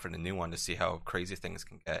can't wait for the new one to see how crazy things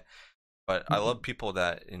can get. But I love people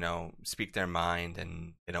that speak their mind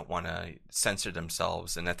and they don't want to censor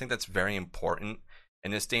themselves. And I think that's very important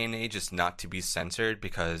in this day and age, is not to be censored,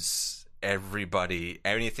 because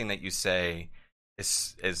anything that you say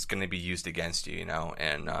is going to be used against you,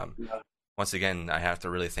 and once again, I have to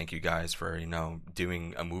really thank you guys for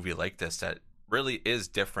doing a movie like this that really is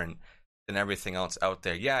different than everything else out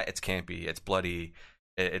there. Yeah, it's campy, it's bloody,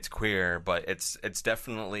 it's queer, but it's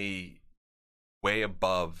definitely way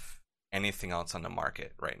above anything else on the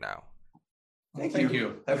market right now. Thank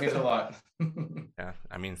you. That means a lot. Yeah,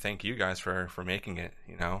 I mean, thank you guys for making it,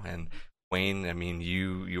 and Wayne, I mean,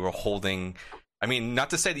 you were holding, I mean,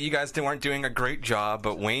 not to say that you guys weren't doing a great job,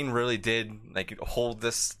 but Wayne really did hold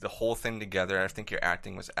the whole thing together. I think your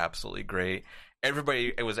acting was absolutely great.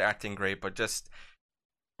 Everybody was acting great, but just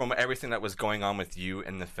from everything that was going on with you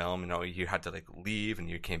in the film, you had to like leave and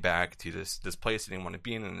you came back to this place you didn't want to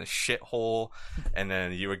be in this shithole, and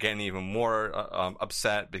then you were getting even more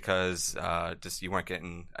upset because just you weren't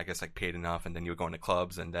getting, I guess, like paid enough, and then you were going to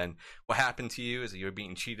clubs, and then what happened to you is that you were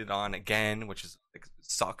being cheated on again, which is like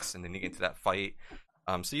sucks, and then you get into that fight.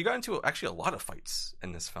 So you got into actually a lot of fights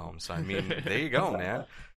in this film. So I mean, there you go, man.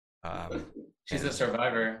 She's a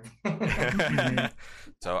survivor.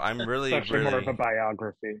 So I'm really more of a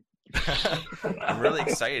biography. I'm really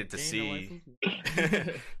excited to see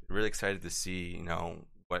really excited to see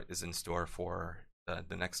what is in store for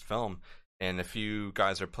the next film, and if you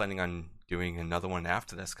guys are planning on doing another one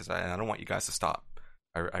after this, because I don't want you guys to stop.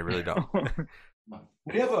 I really don't.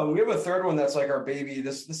 We have a third one that's like our baby.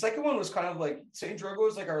 The second one was kind of like St. Drogo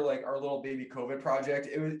was like our little baby COVID project.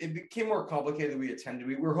 It became more complicated than we intended.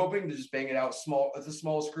 We were hoping to just bang it out with the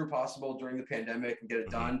smallest crew possible during the pandemic and get it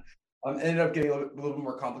done. It ended up getting a little bit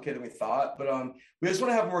more complicated than we thought. But we just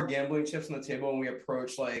want to have more gambling chips on the table when we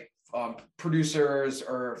approach like producers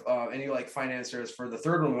or any like financiers for the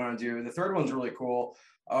third one we want to do. And the third one's really cool.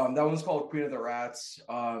 That one's called Queen of the Rats.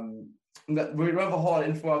 We don't have a whole lot of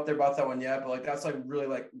info out there about that one yet, but like that's like really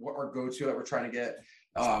like what our go-to that we're trying to get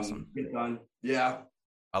awesome. Get done. Yeah,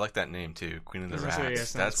 I like that name too, Queen of the Rats.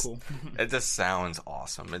 Yeah, that's cool. It just sounds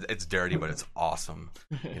awesome. It's dirty, but it's awesome.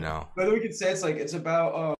 But we could say it's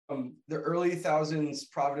about the early thousands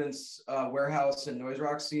Providence warehouse and noise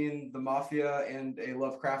rock scene, the mafia, and a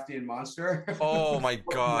Lovecraftian monster. Oh my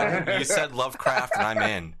god! You said Lovecraft, and I'm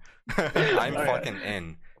in. I'm fucking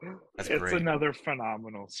in. That's it's great. Another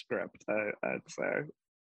phenomenal script, I'd say.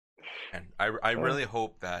 And I really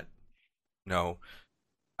hope that, I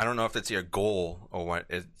don't know if it's your goal or what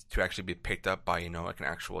is to actually be picked up by, like an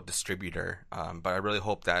actual distributor. But I really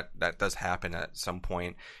hope that does happen at some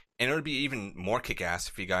point. And it would be even more kick-ass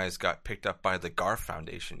if you guys got picked up by the Garf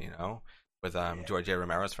Foundation, with George A.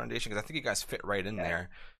 Romero's foundation, because I think you guys fit right in there,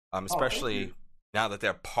 especially now that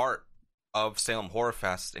they're part of Salem Horror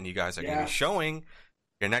Fest and you guys are going to be showing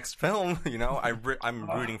your next film. I'm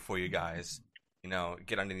rooting for you guys.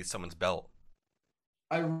 Get underneath someone's belt.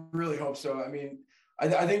 I really hope so. I mean,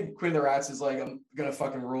 I think Queen of the Rats is like gonna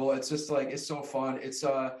fucking rule. It's just like it's so fun. It's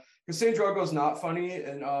because St. Drogo's not funny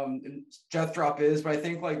and Death Drop is, but I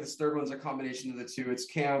think like this third one's a combination of the two. It's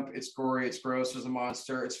camp, it's gory, it's gross. There's a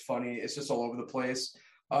monster. It's funny. It's just all over the place.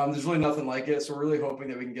 There's really nothing like it. So we're really hoping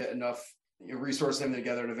that we can get enough resource them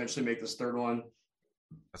together and eventually make this third one.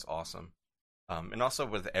 That's awesome. And also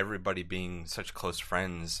with everybody being such close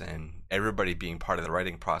friends and everybody being part of the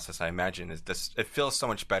writing process, I imagine it feels so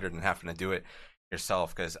much better than having to do it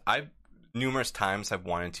yourself. Because I numerous times have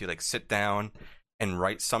wanted to like sit down and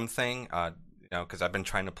write something, because I've been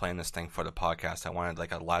trying to plan this thing for the podcast. I wanted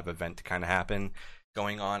like a live event to kind of happen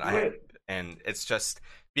going on. And it's just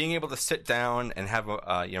being able to sit down and have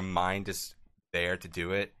your mind just there to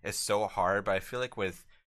do it is so hard. But I feel like with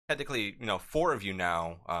technically, 4 of you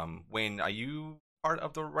now. Wayne, are you part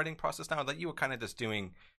of the writing process now? That you were kind of just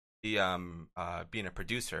doing the being a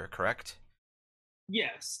producer, correct?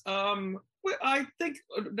 Yes. I think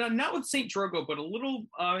not with St. Drogo, but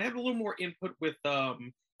I had a little more input with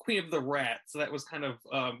Queen of the Rats. So that was kind of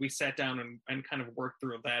we sat down and kind of worked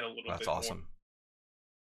through that a little bit. That's awesome. More.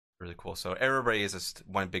 Really cool. So everybody is just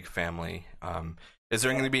one big family. Is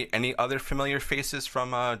there going to be any other familiar faces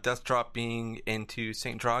from Death Drop being into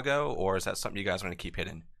St. Drogo, or is that something you guys want to keep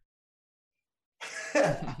hidden?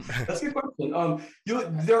 That's a good question.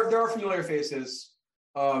 There are familiar faces.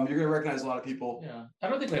 You're going to recognize a lot of people. Yeah, I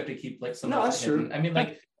don't think we have to keep like some. No, that's hidden. true. I mean,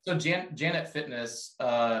 like so, Janet Fitness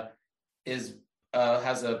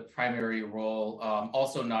has a primary role,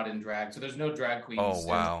 also not in drag. So there's no drag queens. Oh,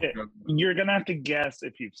 wow. You're going to have to guess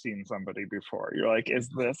if you've seen somebody before. You're like, is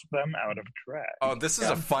this them out of drag? Oh, this is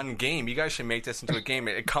a fun game. You guys should make this into a game.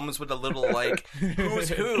 It comes with a little, like, who's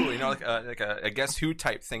who, like a Guess Who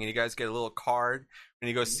type thing. And you guys get a little card when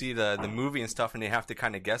you go see the movie and stuff, and you have to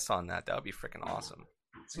kind of guess on that. That would be freaking awesome.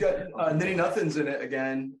 It's got Nitty Nothing's in it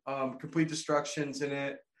again. Complete Destruction's in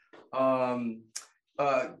it.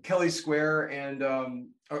 Kelly Square and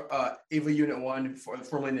Ava Unit 1,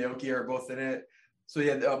 formerly Naoki, are both in it. So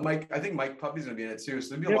yeah, I think Mike Puppy's gonna be in it too.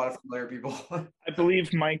 So there'll be a lot of familiar people. I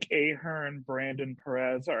believe Mike Ahern, Brandon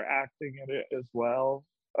Perez are acting in it as well.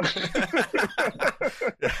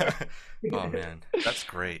 Oh man, that's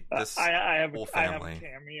great. This I have whole family. I have a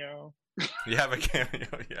cameo. You have a cameo,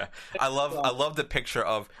 yeah. I love the picture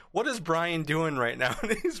of what is Brian doing right now?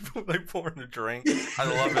 And he's like pouring a drink. I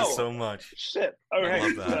love it so much. Shit. All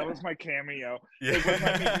right, that was my cameo. Yeah.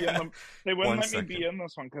 They wouldn't let me be in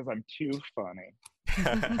this one because I'm too funny.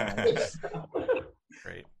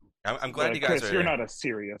 Great. I'm glad you guys Chris, are. you're not a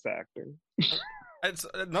serious actor. It's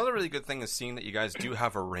another really good thing is seeing that you guys do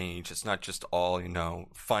have a range. It's not just all,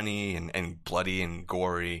 funny and bloody and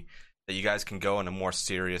gory. That you guys can go in a more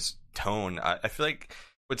serious tone. I feel like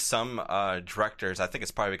with some directors, I think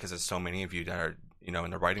it's probably because there's so many of you that are, in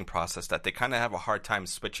the writing process, that they kind of have a hard time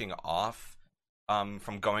switching off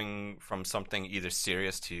from going from something either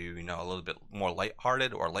serious to, a little bit more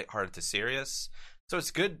lighthearted or lighthearted to serious. So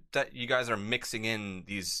it's good that you guys are mixing in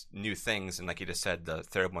these new things, and like you just said, the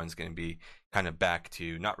third one's going to be kind of back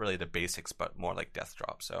to not really the basics, but more like Death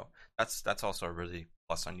Drop. So that's also a really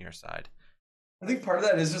plus on your side. I think part of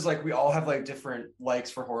that is just like we all have like different likes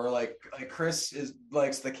for horror. Like Chris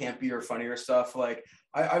likes the campy or funnier stuff. Like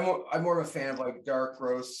I'm more of a fan of like dark,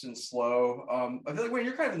 gross, and slow. I feel like when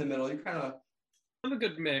you're kind of in the middle, you kind of. I'm a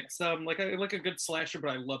good mix. Like I like a good slasher,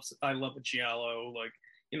 but I love a giallo. Like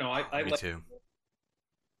I Me like. too.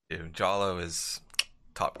 Dude, Giallo is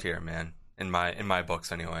top tier, man. In my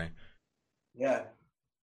books, anyway. Yeah.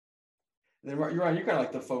 Then you're on. You kind of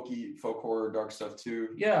like the folk horror, dark stuff too.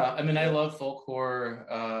 Yeah, I mean, I love folk horror.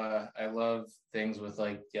 I love things with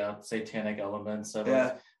like satanic elements.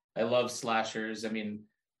 I love slashers. I mean,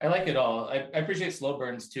 I like it all. I appreciate slow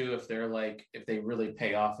burns too if they really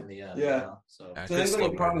pay off in the end. Yeah. So I think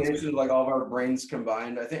like a combination of like all of our brains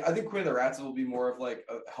combined. I think Queen of the Rats will be more of like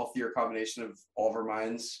a healthier combination of all of our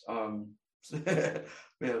minds. Yeah,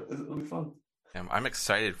 it'll be fun. I'm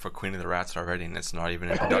excited for Queen of the Rats already, and it's not even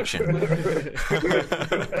an introduction.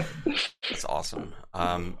 It's awesome.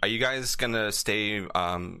 Are you guys gonna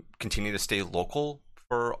continue to stay local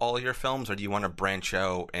for all of your films, or do you want to branch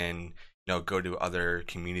out and go to other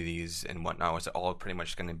communities and whatnot? Is it all pretty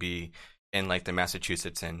much going to be in like the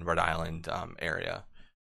Massachusetts and Rhode Island area?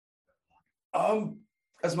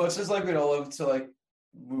 As much as like we'd all love to like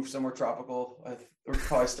move somewhere tropical, we're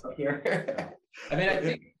probably stuck here. I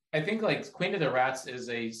mean, I think like Queen of the Rats is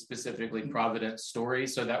a specifically Providence story,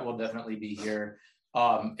 so that will definitely be here.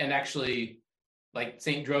 And actually, like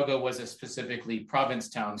St. Drogo was a specifically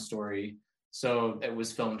Provincetown story, so it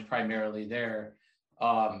was filmed primarily there.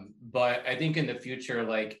 But I think in the future,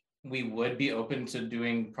 like we would be open to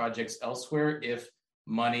doing projects elsewhere if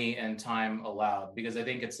money and time allowed, because I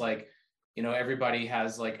think it's like, everybody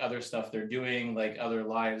has like other stuff they're doing, like other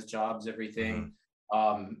lives, jobs, everything.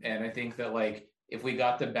 And I think that like, if we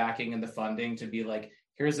got the backing and the funding to be like,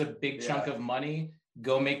 here's a big chunk of money,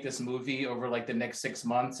 go make this movie over like the next 6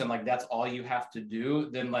 months, and like that's all you have to do,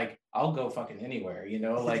 then like I'll go fucking anywhere,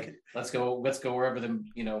 like let's go wherever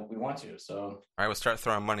we want to. So all right, we'll start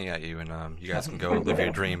throwing money at you, and you guys can go live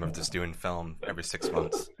your dream of just doing film every 6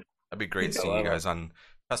 months. That'd be great seeing you guys on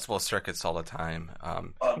festival circuits all the time.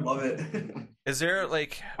 I love it. Is there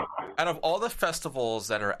like, out of all the festivals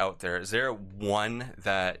that are out there, is there one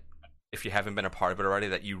that, if you haven't been a part of it already,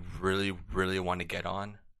 that you really, really want to get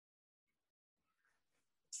on?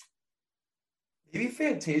 Maybe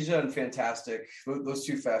Fantasia and Fantastic. Those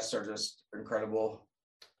two fests are just incredible.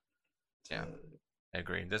 Yeah, I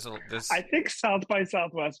agree. I think South by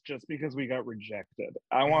Southwest, just because we got rejected.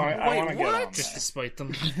 I want to get on just to spite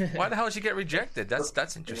them. Why the hell did you get rejected?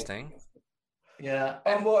 That's interesting. Yeah.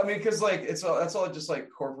 Well, I mean, because like that's all just like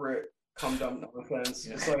corporate cum dump nonsense.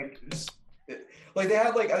 Yeah. It's like like they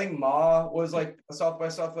had like, I think Ma was like a South by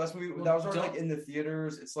Southwest movie that was already like in the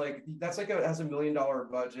theaters. It's like that's like it has $1 million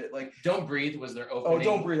budget. Like Don't Breathe was their opening. Oh,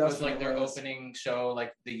 Don't Breathe. That's was like their opening show,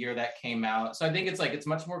 like the year that came out. So I think it's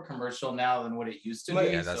much more commercial now than what it used to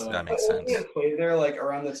be. Yeah, that makes sense. Played there like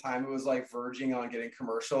around the time it was like verging on getting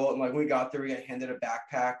commercial, and like when we got there, we got handed a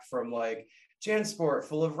backpack from like JanSport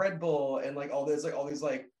full of Red Bull and like all these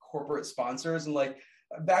like corporate sponsors. And like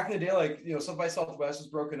back in the day, like, South by Southwest was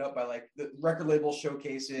broken up by like the record label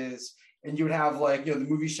showcases, and you would have like, the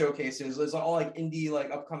movie showcases. It's all like indie,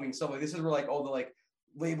 like upcoming stuff. Like this is where like all the like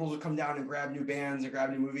labels would come down and grab new bands and grab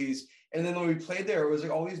new movies. And then when we played there, it was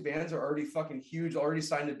like all these bands are already fucking huge, already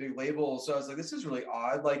signed to big labels. So I was like, this is really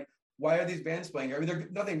odd. Like, why are these bands playing here? I mean,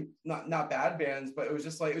 they're not bad bands, but it was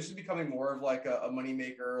just like, it was just becoming more of like a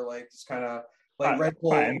moneymaker, like just kind of like Red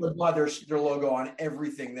Bull had their logo on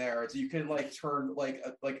everything there. So you couldn't like turn like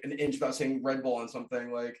an inch without saying Red Bull on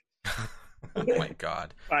something like. Oh my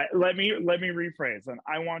God. Let me rephrase. And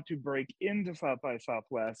I want to break into South by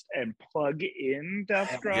Southwest and plug in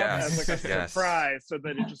Death Drop as like a surprise, so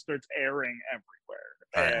that it just starts airing everywhere.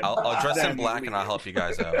 All right, I'll dress in black and I'll help you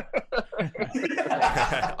guys out.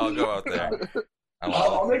 I'll go out there.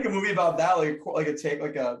 I'll make a movie about that, like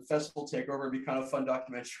a festival takeover. It'd be kind of fun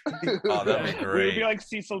documentary. Oh, that'd be great. It would be like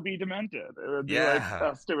Cecil B. Demented. It would be like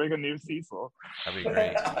us doing a new Cecil. That'd be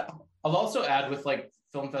great. I'll also add with like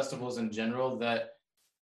film festivals in general that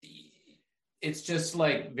it's just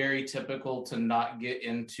like very typical to not get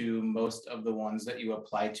into most of the ones that you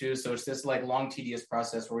apply to. So it's this like long, tedious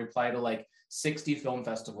process where we apply to like 60 film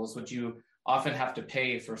festivals, which you often have to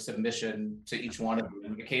pay for submission to each one of them.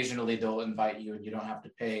 And occasionally they'll invite you and you don't have to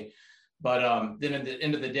pay. But then at the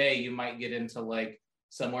end of the day, you might get into like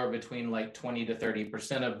somewhere between like 20 to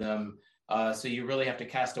 30% of them. So you really have to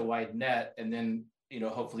cast a wide net, and then,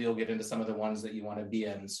 hopefully you'll get into some of the ones that you want to be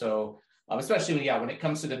in. So especially when it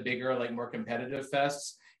comes to the bigger, like more competitive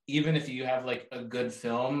fests, even if you have like a good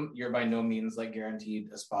film, you're by no means like guaranteed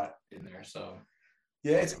a spot in there. So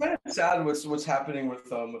yeah, it's kind of sad what's happening with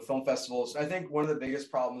film festivals. I think one of the biggest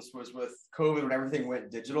problems was with COVID when everything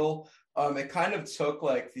went digital. It kind of took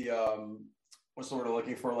like the what's the word I'm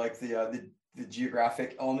looking for, like the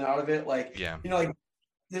geographic element out of it. Like, like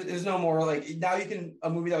there's no more like, now a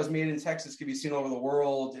movie that was made in Texas can be seen all over the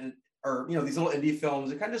world, or these little indie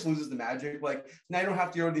films. It kind of just loses the magic. Like, now you don't have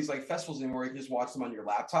to go to these like festivals anymore. You can just watch them on your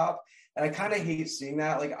laptop. And I kind of hate seeing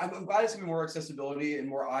that. Like, I'm glad it's gonna be more accessibility and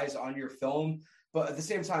more eyes on your film. But at the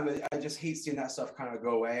same time, I just hate seeing that stuff kind of go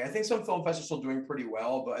away. I think some film festivals are still doing pretty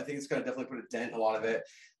well, but I think it's going to definitely put a dent in a lot of it.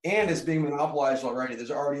 And it's being monopolized already.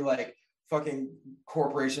 There's already like fucking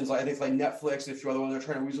corporations, like I think like Netflix and a few other ones are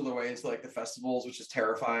trying to weasel their way into like the festivals, which is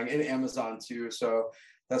terrifying, and Amazon too. So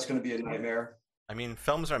that's going to be a nightmare. I mean,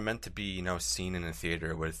 films are meant to be, seen in a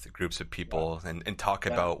theater with groups of people and talk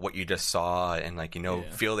about what you just saw and like,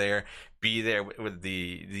 feel there, be there with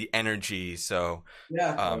the energy. So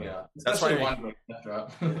that's why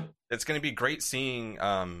it's going to be great seeing,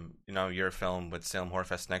 your film with Salem Horror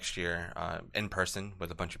Fest next year in person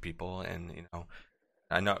with a bunch of people. And,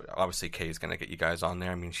 I know obviously Kay is gonna get you guys on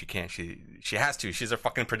there. I mean, she can't. She has to. She's a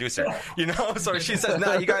fucking producer, So she says,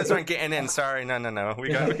 "No, you guys aren't getting in. Sorry, no. We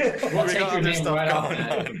got other stuff going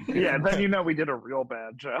on." Yeah, then we did a real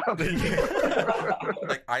bad job.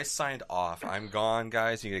 Like, I signed off. I'm gone,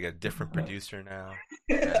 guys. You gotta get a different producer now.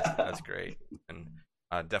 Yeah, that's great, and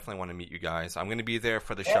I definitely want to meet you guys. I'm gonna be there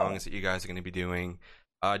for the showings that you guys are gonna be doing.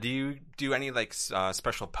 Do you do any like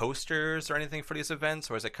special posters or anything for these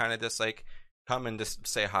events, or is it kind of just like come and just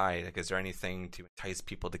say hi? Like, is there anything to entice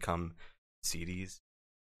people to come see these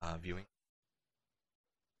viewing?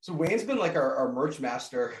 So Wayne's been like our merch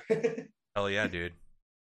master. Hell yeah, dude.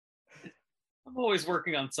 I'm always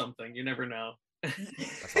working on something. You never know.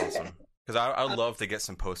 That's awesome. Because I would love to get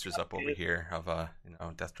some posters up over here of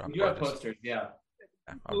Death Drop. You have posters, yeah.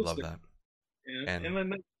 I would love that. Yeah. And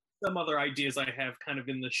then some other ideas I have kind of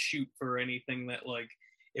in the shoot for anything that, like,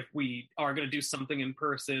 if we are going to do something in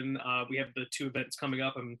person, we have the 2 events coming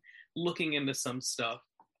up. I'm looking into some stuff.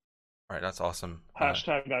 All right, that's awesome.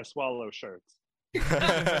 Hashtag I swallow shirts.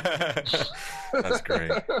 That's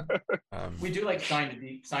great. We do like signed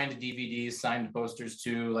DVDs, signed posters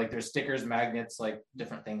too. Like there's stickers, magnets, like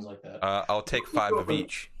different things like that. I'll take 5 of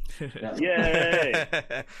each. Yay!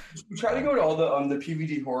 We try to go to all the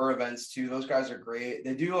PVD horror events too. Those guys are great.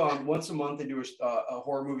 They do once a month. They do a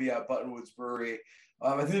horror movie at Buttonwoods Brewery.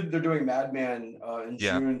 I think they're doing Madman in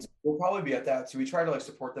June. We'll probably be at that too. We try to like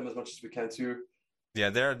support them as much as we can too. Yeah,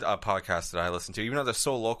 they're a podcast that I listen to. Even though they're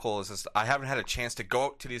so local, I haven't had a chance to go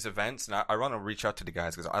out to these events, and I want to reach out to the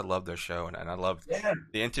guys because I love their show, and I love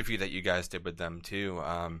the interview that you guys did with them too.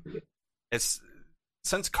 It's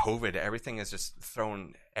since COVID, everything has just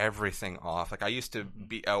thrown everything off. Like, I used to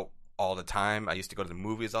be out all the time. I used to go to the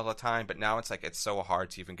movies all the time, but now it's like it's so hard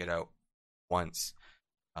to even get out once.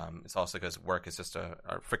 It's also because work is just a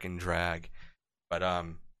freaking drag, but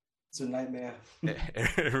it's a nightmare.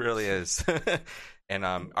 it really is. And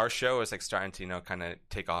our show is like starting to kind of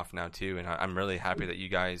take off now too, and I'm really happy that you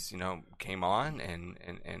guys came on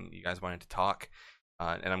and you guys wanted to talk,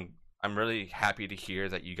 and I'm really happy to hear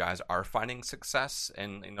that you guys are finding success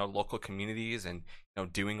in local communities and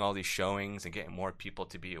doing all these showings and getting more people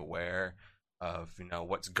to be aware of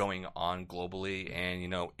what's going on globally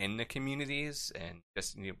and in the communities, and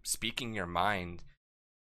just speaking your mind.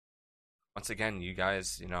 Once again, you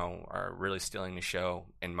guys are really stealing the show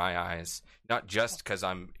in my eyes, not just because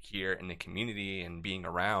I'm here in the community and being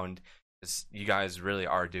around. You guys really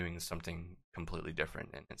are doing something completely different,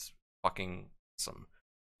 and it's fucking awesome.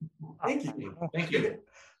 Thank you.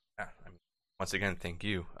 Yeah, once again, thank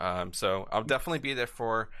you. So I'll definitely be there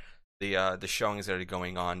for the showings that are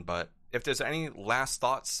going on, but if there's any last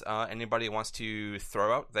thoughts anybody wants to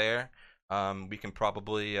throw out there, we can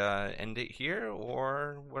probably end it here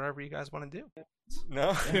or whatever you guys want to do.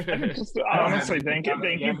 No, just honestly, thank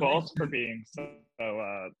you both for being so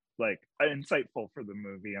like insightful for the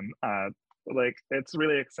movie, and like it's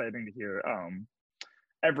really exciting to hear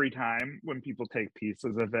every time when people take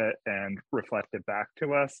pieces of it and reflect it back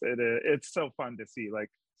to us. It's so fun to see like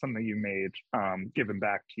something you made, given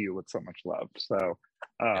back to you with so much love. So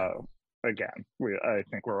again, I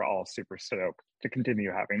think we're all super stoked to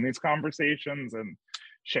continue having these conversations and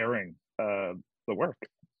sharing the work.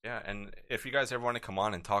 Yeah, and if you guys ever want to come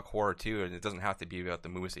on and talk horror too, and it doesn't have to be about the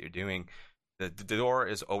movies that you're doing, the door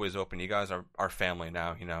is always open. You guys are family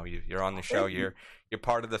now. You know, you're on the show. You're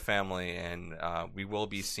part of the family, and we will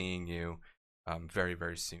be seeing you very,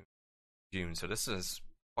 very soon, June. So this is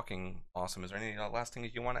fucking awesome. Is there any last thing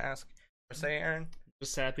that you want to ask or say, Aaron?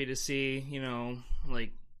 Just happy to see,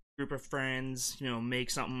 like group of friends, make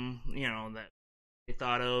something, that they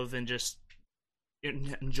thought of and just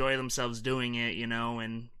enjoy themselves doing it,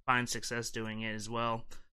 and find success doing it as well.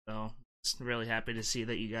 So just really happy to see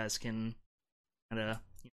that you guys can kind of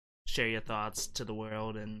share your thoughts to the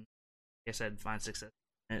world and, like I said, find success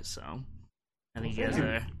in it. So I think you guys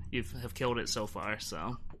have killed it so far.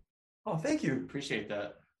 So thank you, appreciate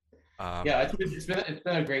that. Yeah, it's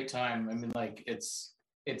been a great time. I mean, like it's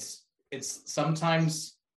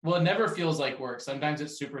sometimes, well, it never feels like work. Sometimes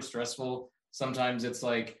it's super stressful. Sometimes it's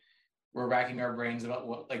like we're racking our brains about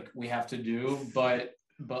what like we have to do, but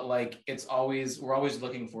like we're always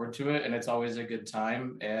looking forward to it, and it's always a good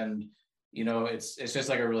time. And it's just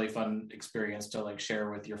like a really fun experience to like share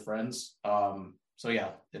with your friends. So yeah,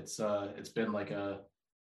 it's been like a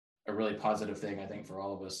really positive thing, I think, for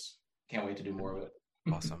all of us. Can't wait to do more of it.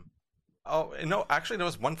 Awesome. Oh, no, actually, there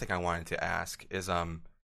was one thing I wanted to ask is,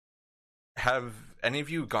 have any of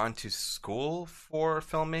you gone to school for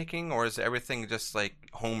filmmaking, or is everything just like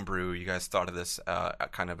homebrew? You guys thought of this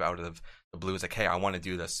kind of out of the blue, like, hey, I want to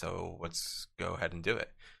do this, so let's go ahead and do it.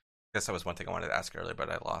 I guess that was one thing I wanted to ask earlier, but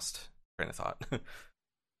I lost train of thought.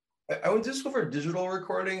 I went to school for digital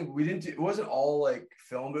recording. It wasn't all like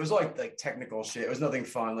film, but it was like technical shit. It was nothing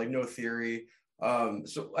fun, like no theory.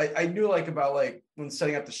 So I knew like about like when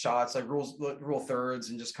setting up the shots, like rule thirds,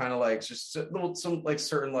 and just kind of like just some like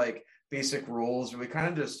certain like basic rules. We kind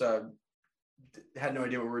of just had no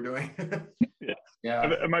idea what we were doing.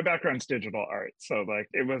 Yeah. My background's digital art, so like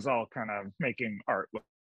it was all kind of making art with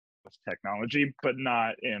technology, but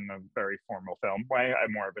not in a very formal film way.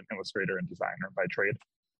 I'm more of an illustrator and designer by trade.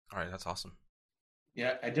 All right, that's awesome.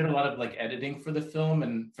 Yeah, I did a lot of like editing for the film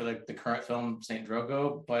and for like the current film Saint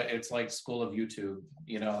Drogo, but it's like school of YouTube,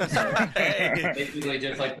 So basically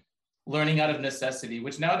just like learning out of necessity,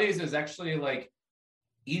 which nowadays is actually like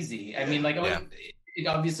easy. I mean, like it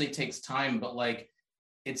obviously takes time, but like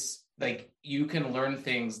it's like you can learn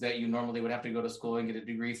things that you normally would have to go to school and get a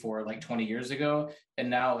degree for like 20 years ago, and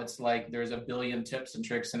now it's like there's a billion tips and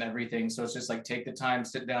tricks and everything. So it's just like take the time,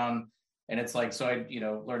 sit down, and it's like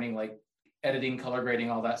learning like editing, color grading,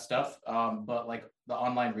 all that stuff. But like the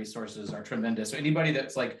online resources are tremendous. So anybody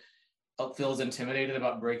that's like feels intimidated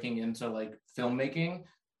about breaking into like filmmaking,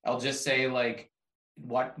 I'll just say like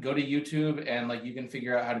go to YouTube and like you can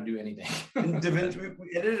figure out how to do anything. DaVinci,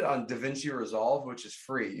 we edited on DaVinci Resolve, which is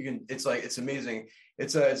free. It's amazing.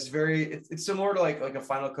 It's similar to like a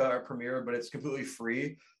Final Cut or Premiere, but it's completely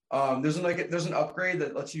free. There's an upgrade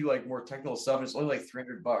that lets you like more technical stuff. And it's only like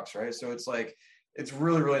 $300, right? So it's like it's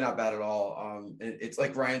really, really not bad at all. It's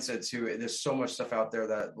like Ryan said too, there's so much stuff out there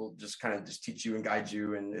that will just kind of just teach you and guide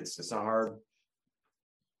you, and it's not hard.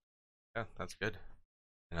 Yeah, that's good.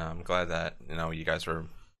 And I'm glad that you guys were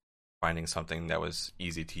finding something that was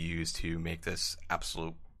easy to use to make this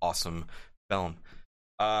absolute awesome film.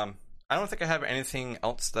 I don't think I have anything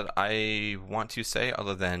else that I want to say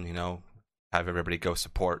other than have everybody go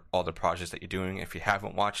support all the projects that you're doing. If you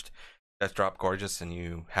haven't watched Death Drop Gorgeous and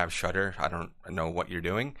you have Shudder, I don't know what you're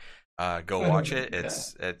doing. Go watch it.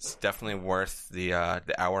 It's definitely worth the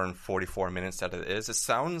hour and 44 minutes that it is. It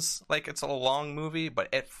sounds like it's a long movie, but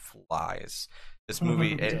it flies. This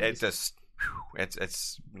movie, it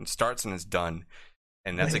starts and it's done,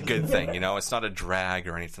 and that's a good thing. It's not a drag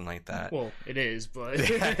or anything like that. Well, it is, but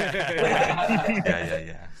yeah.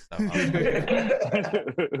 So,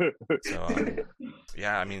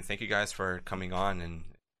 I mean, thank you guys for coming on and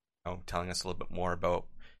telling us a little bit more about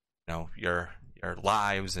your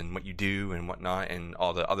lives and what you do and whatnot, and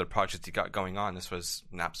all the other projects you got going on. This was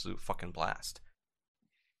an absolute fucking blast.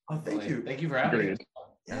 Oh, thank you for having me.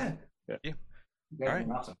 Yeah. All right.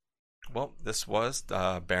 Awesome. Well, this was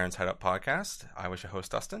the Barrens Hideout Podcast. I was your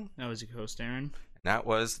host, Dustin. I was your host, Aaron. And that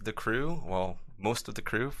was the crew, well, most of the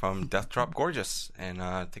crew from Death Drop Gorgeous. And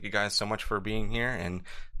thank you guys so much for being here and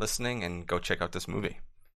listening, and go check out this movie.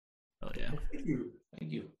 Oh, yeah. Thank you.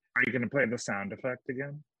 Thank you. Are you going to play the sound effect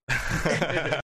again?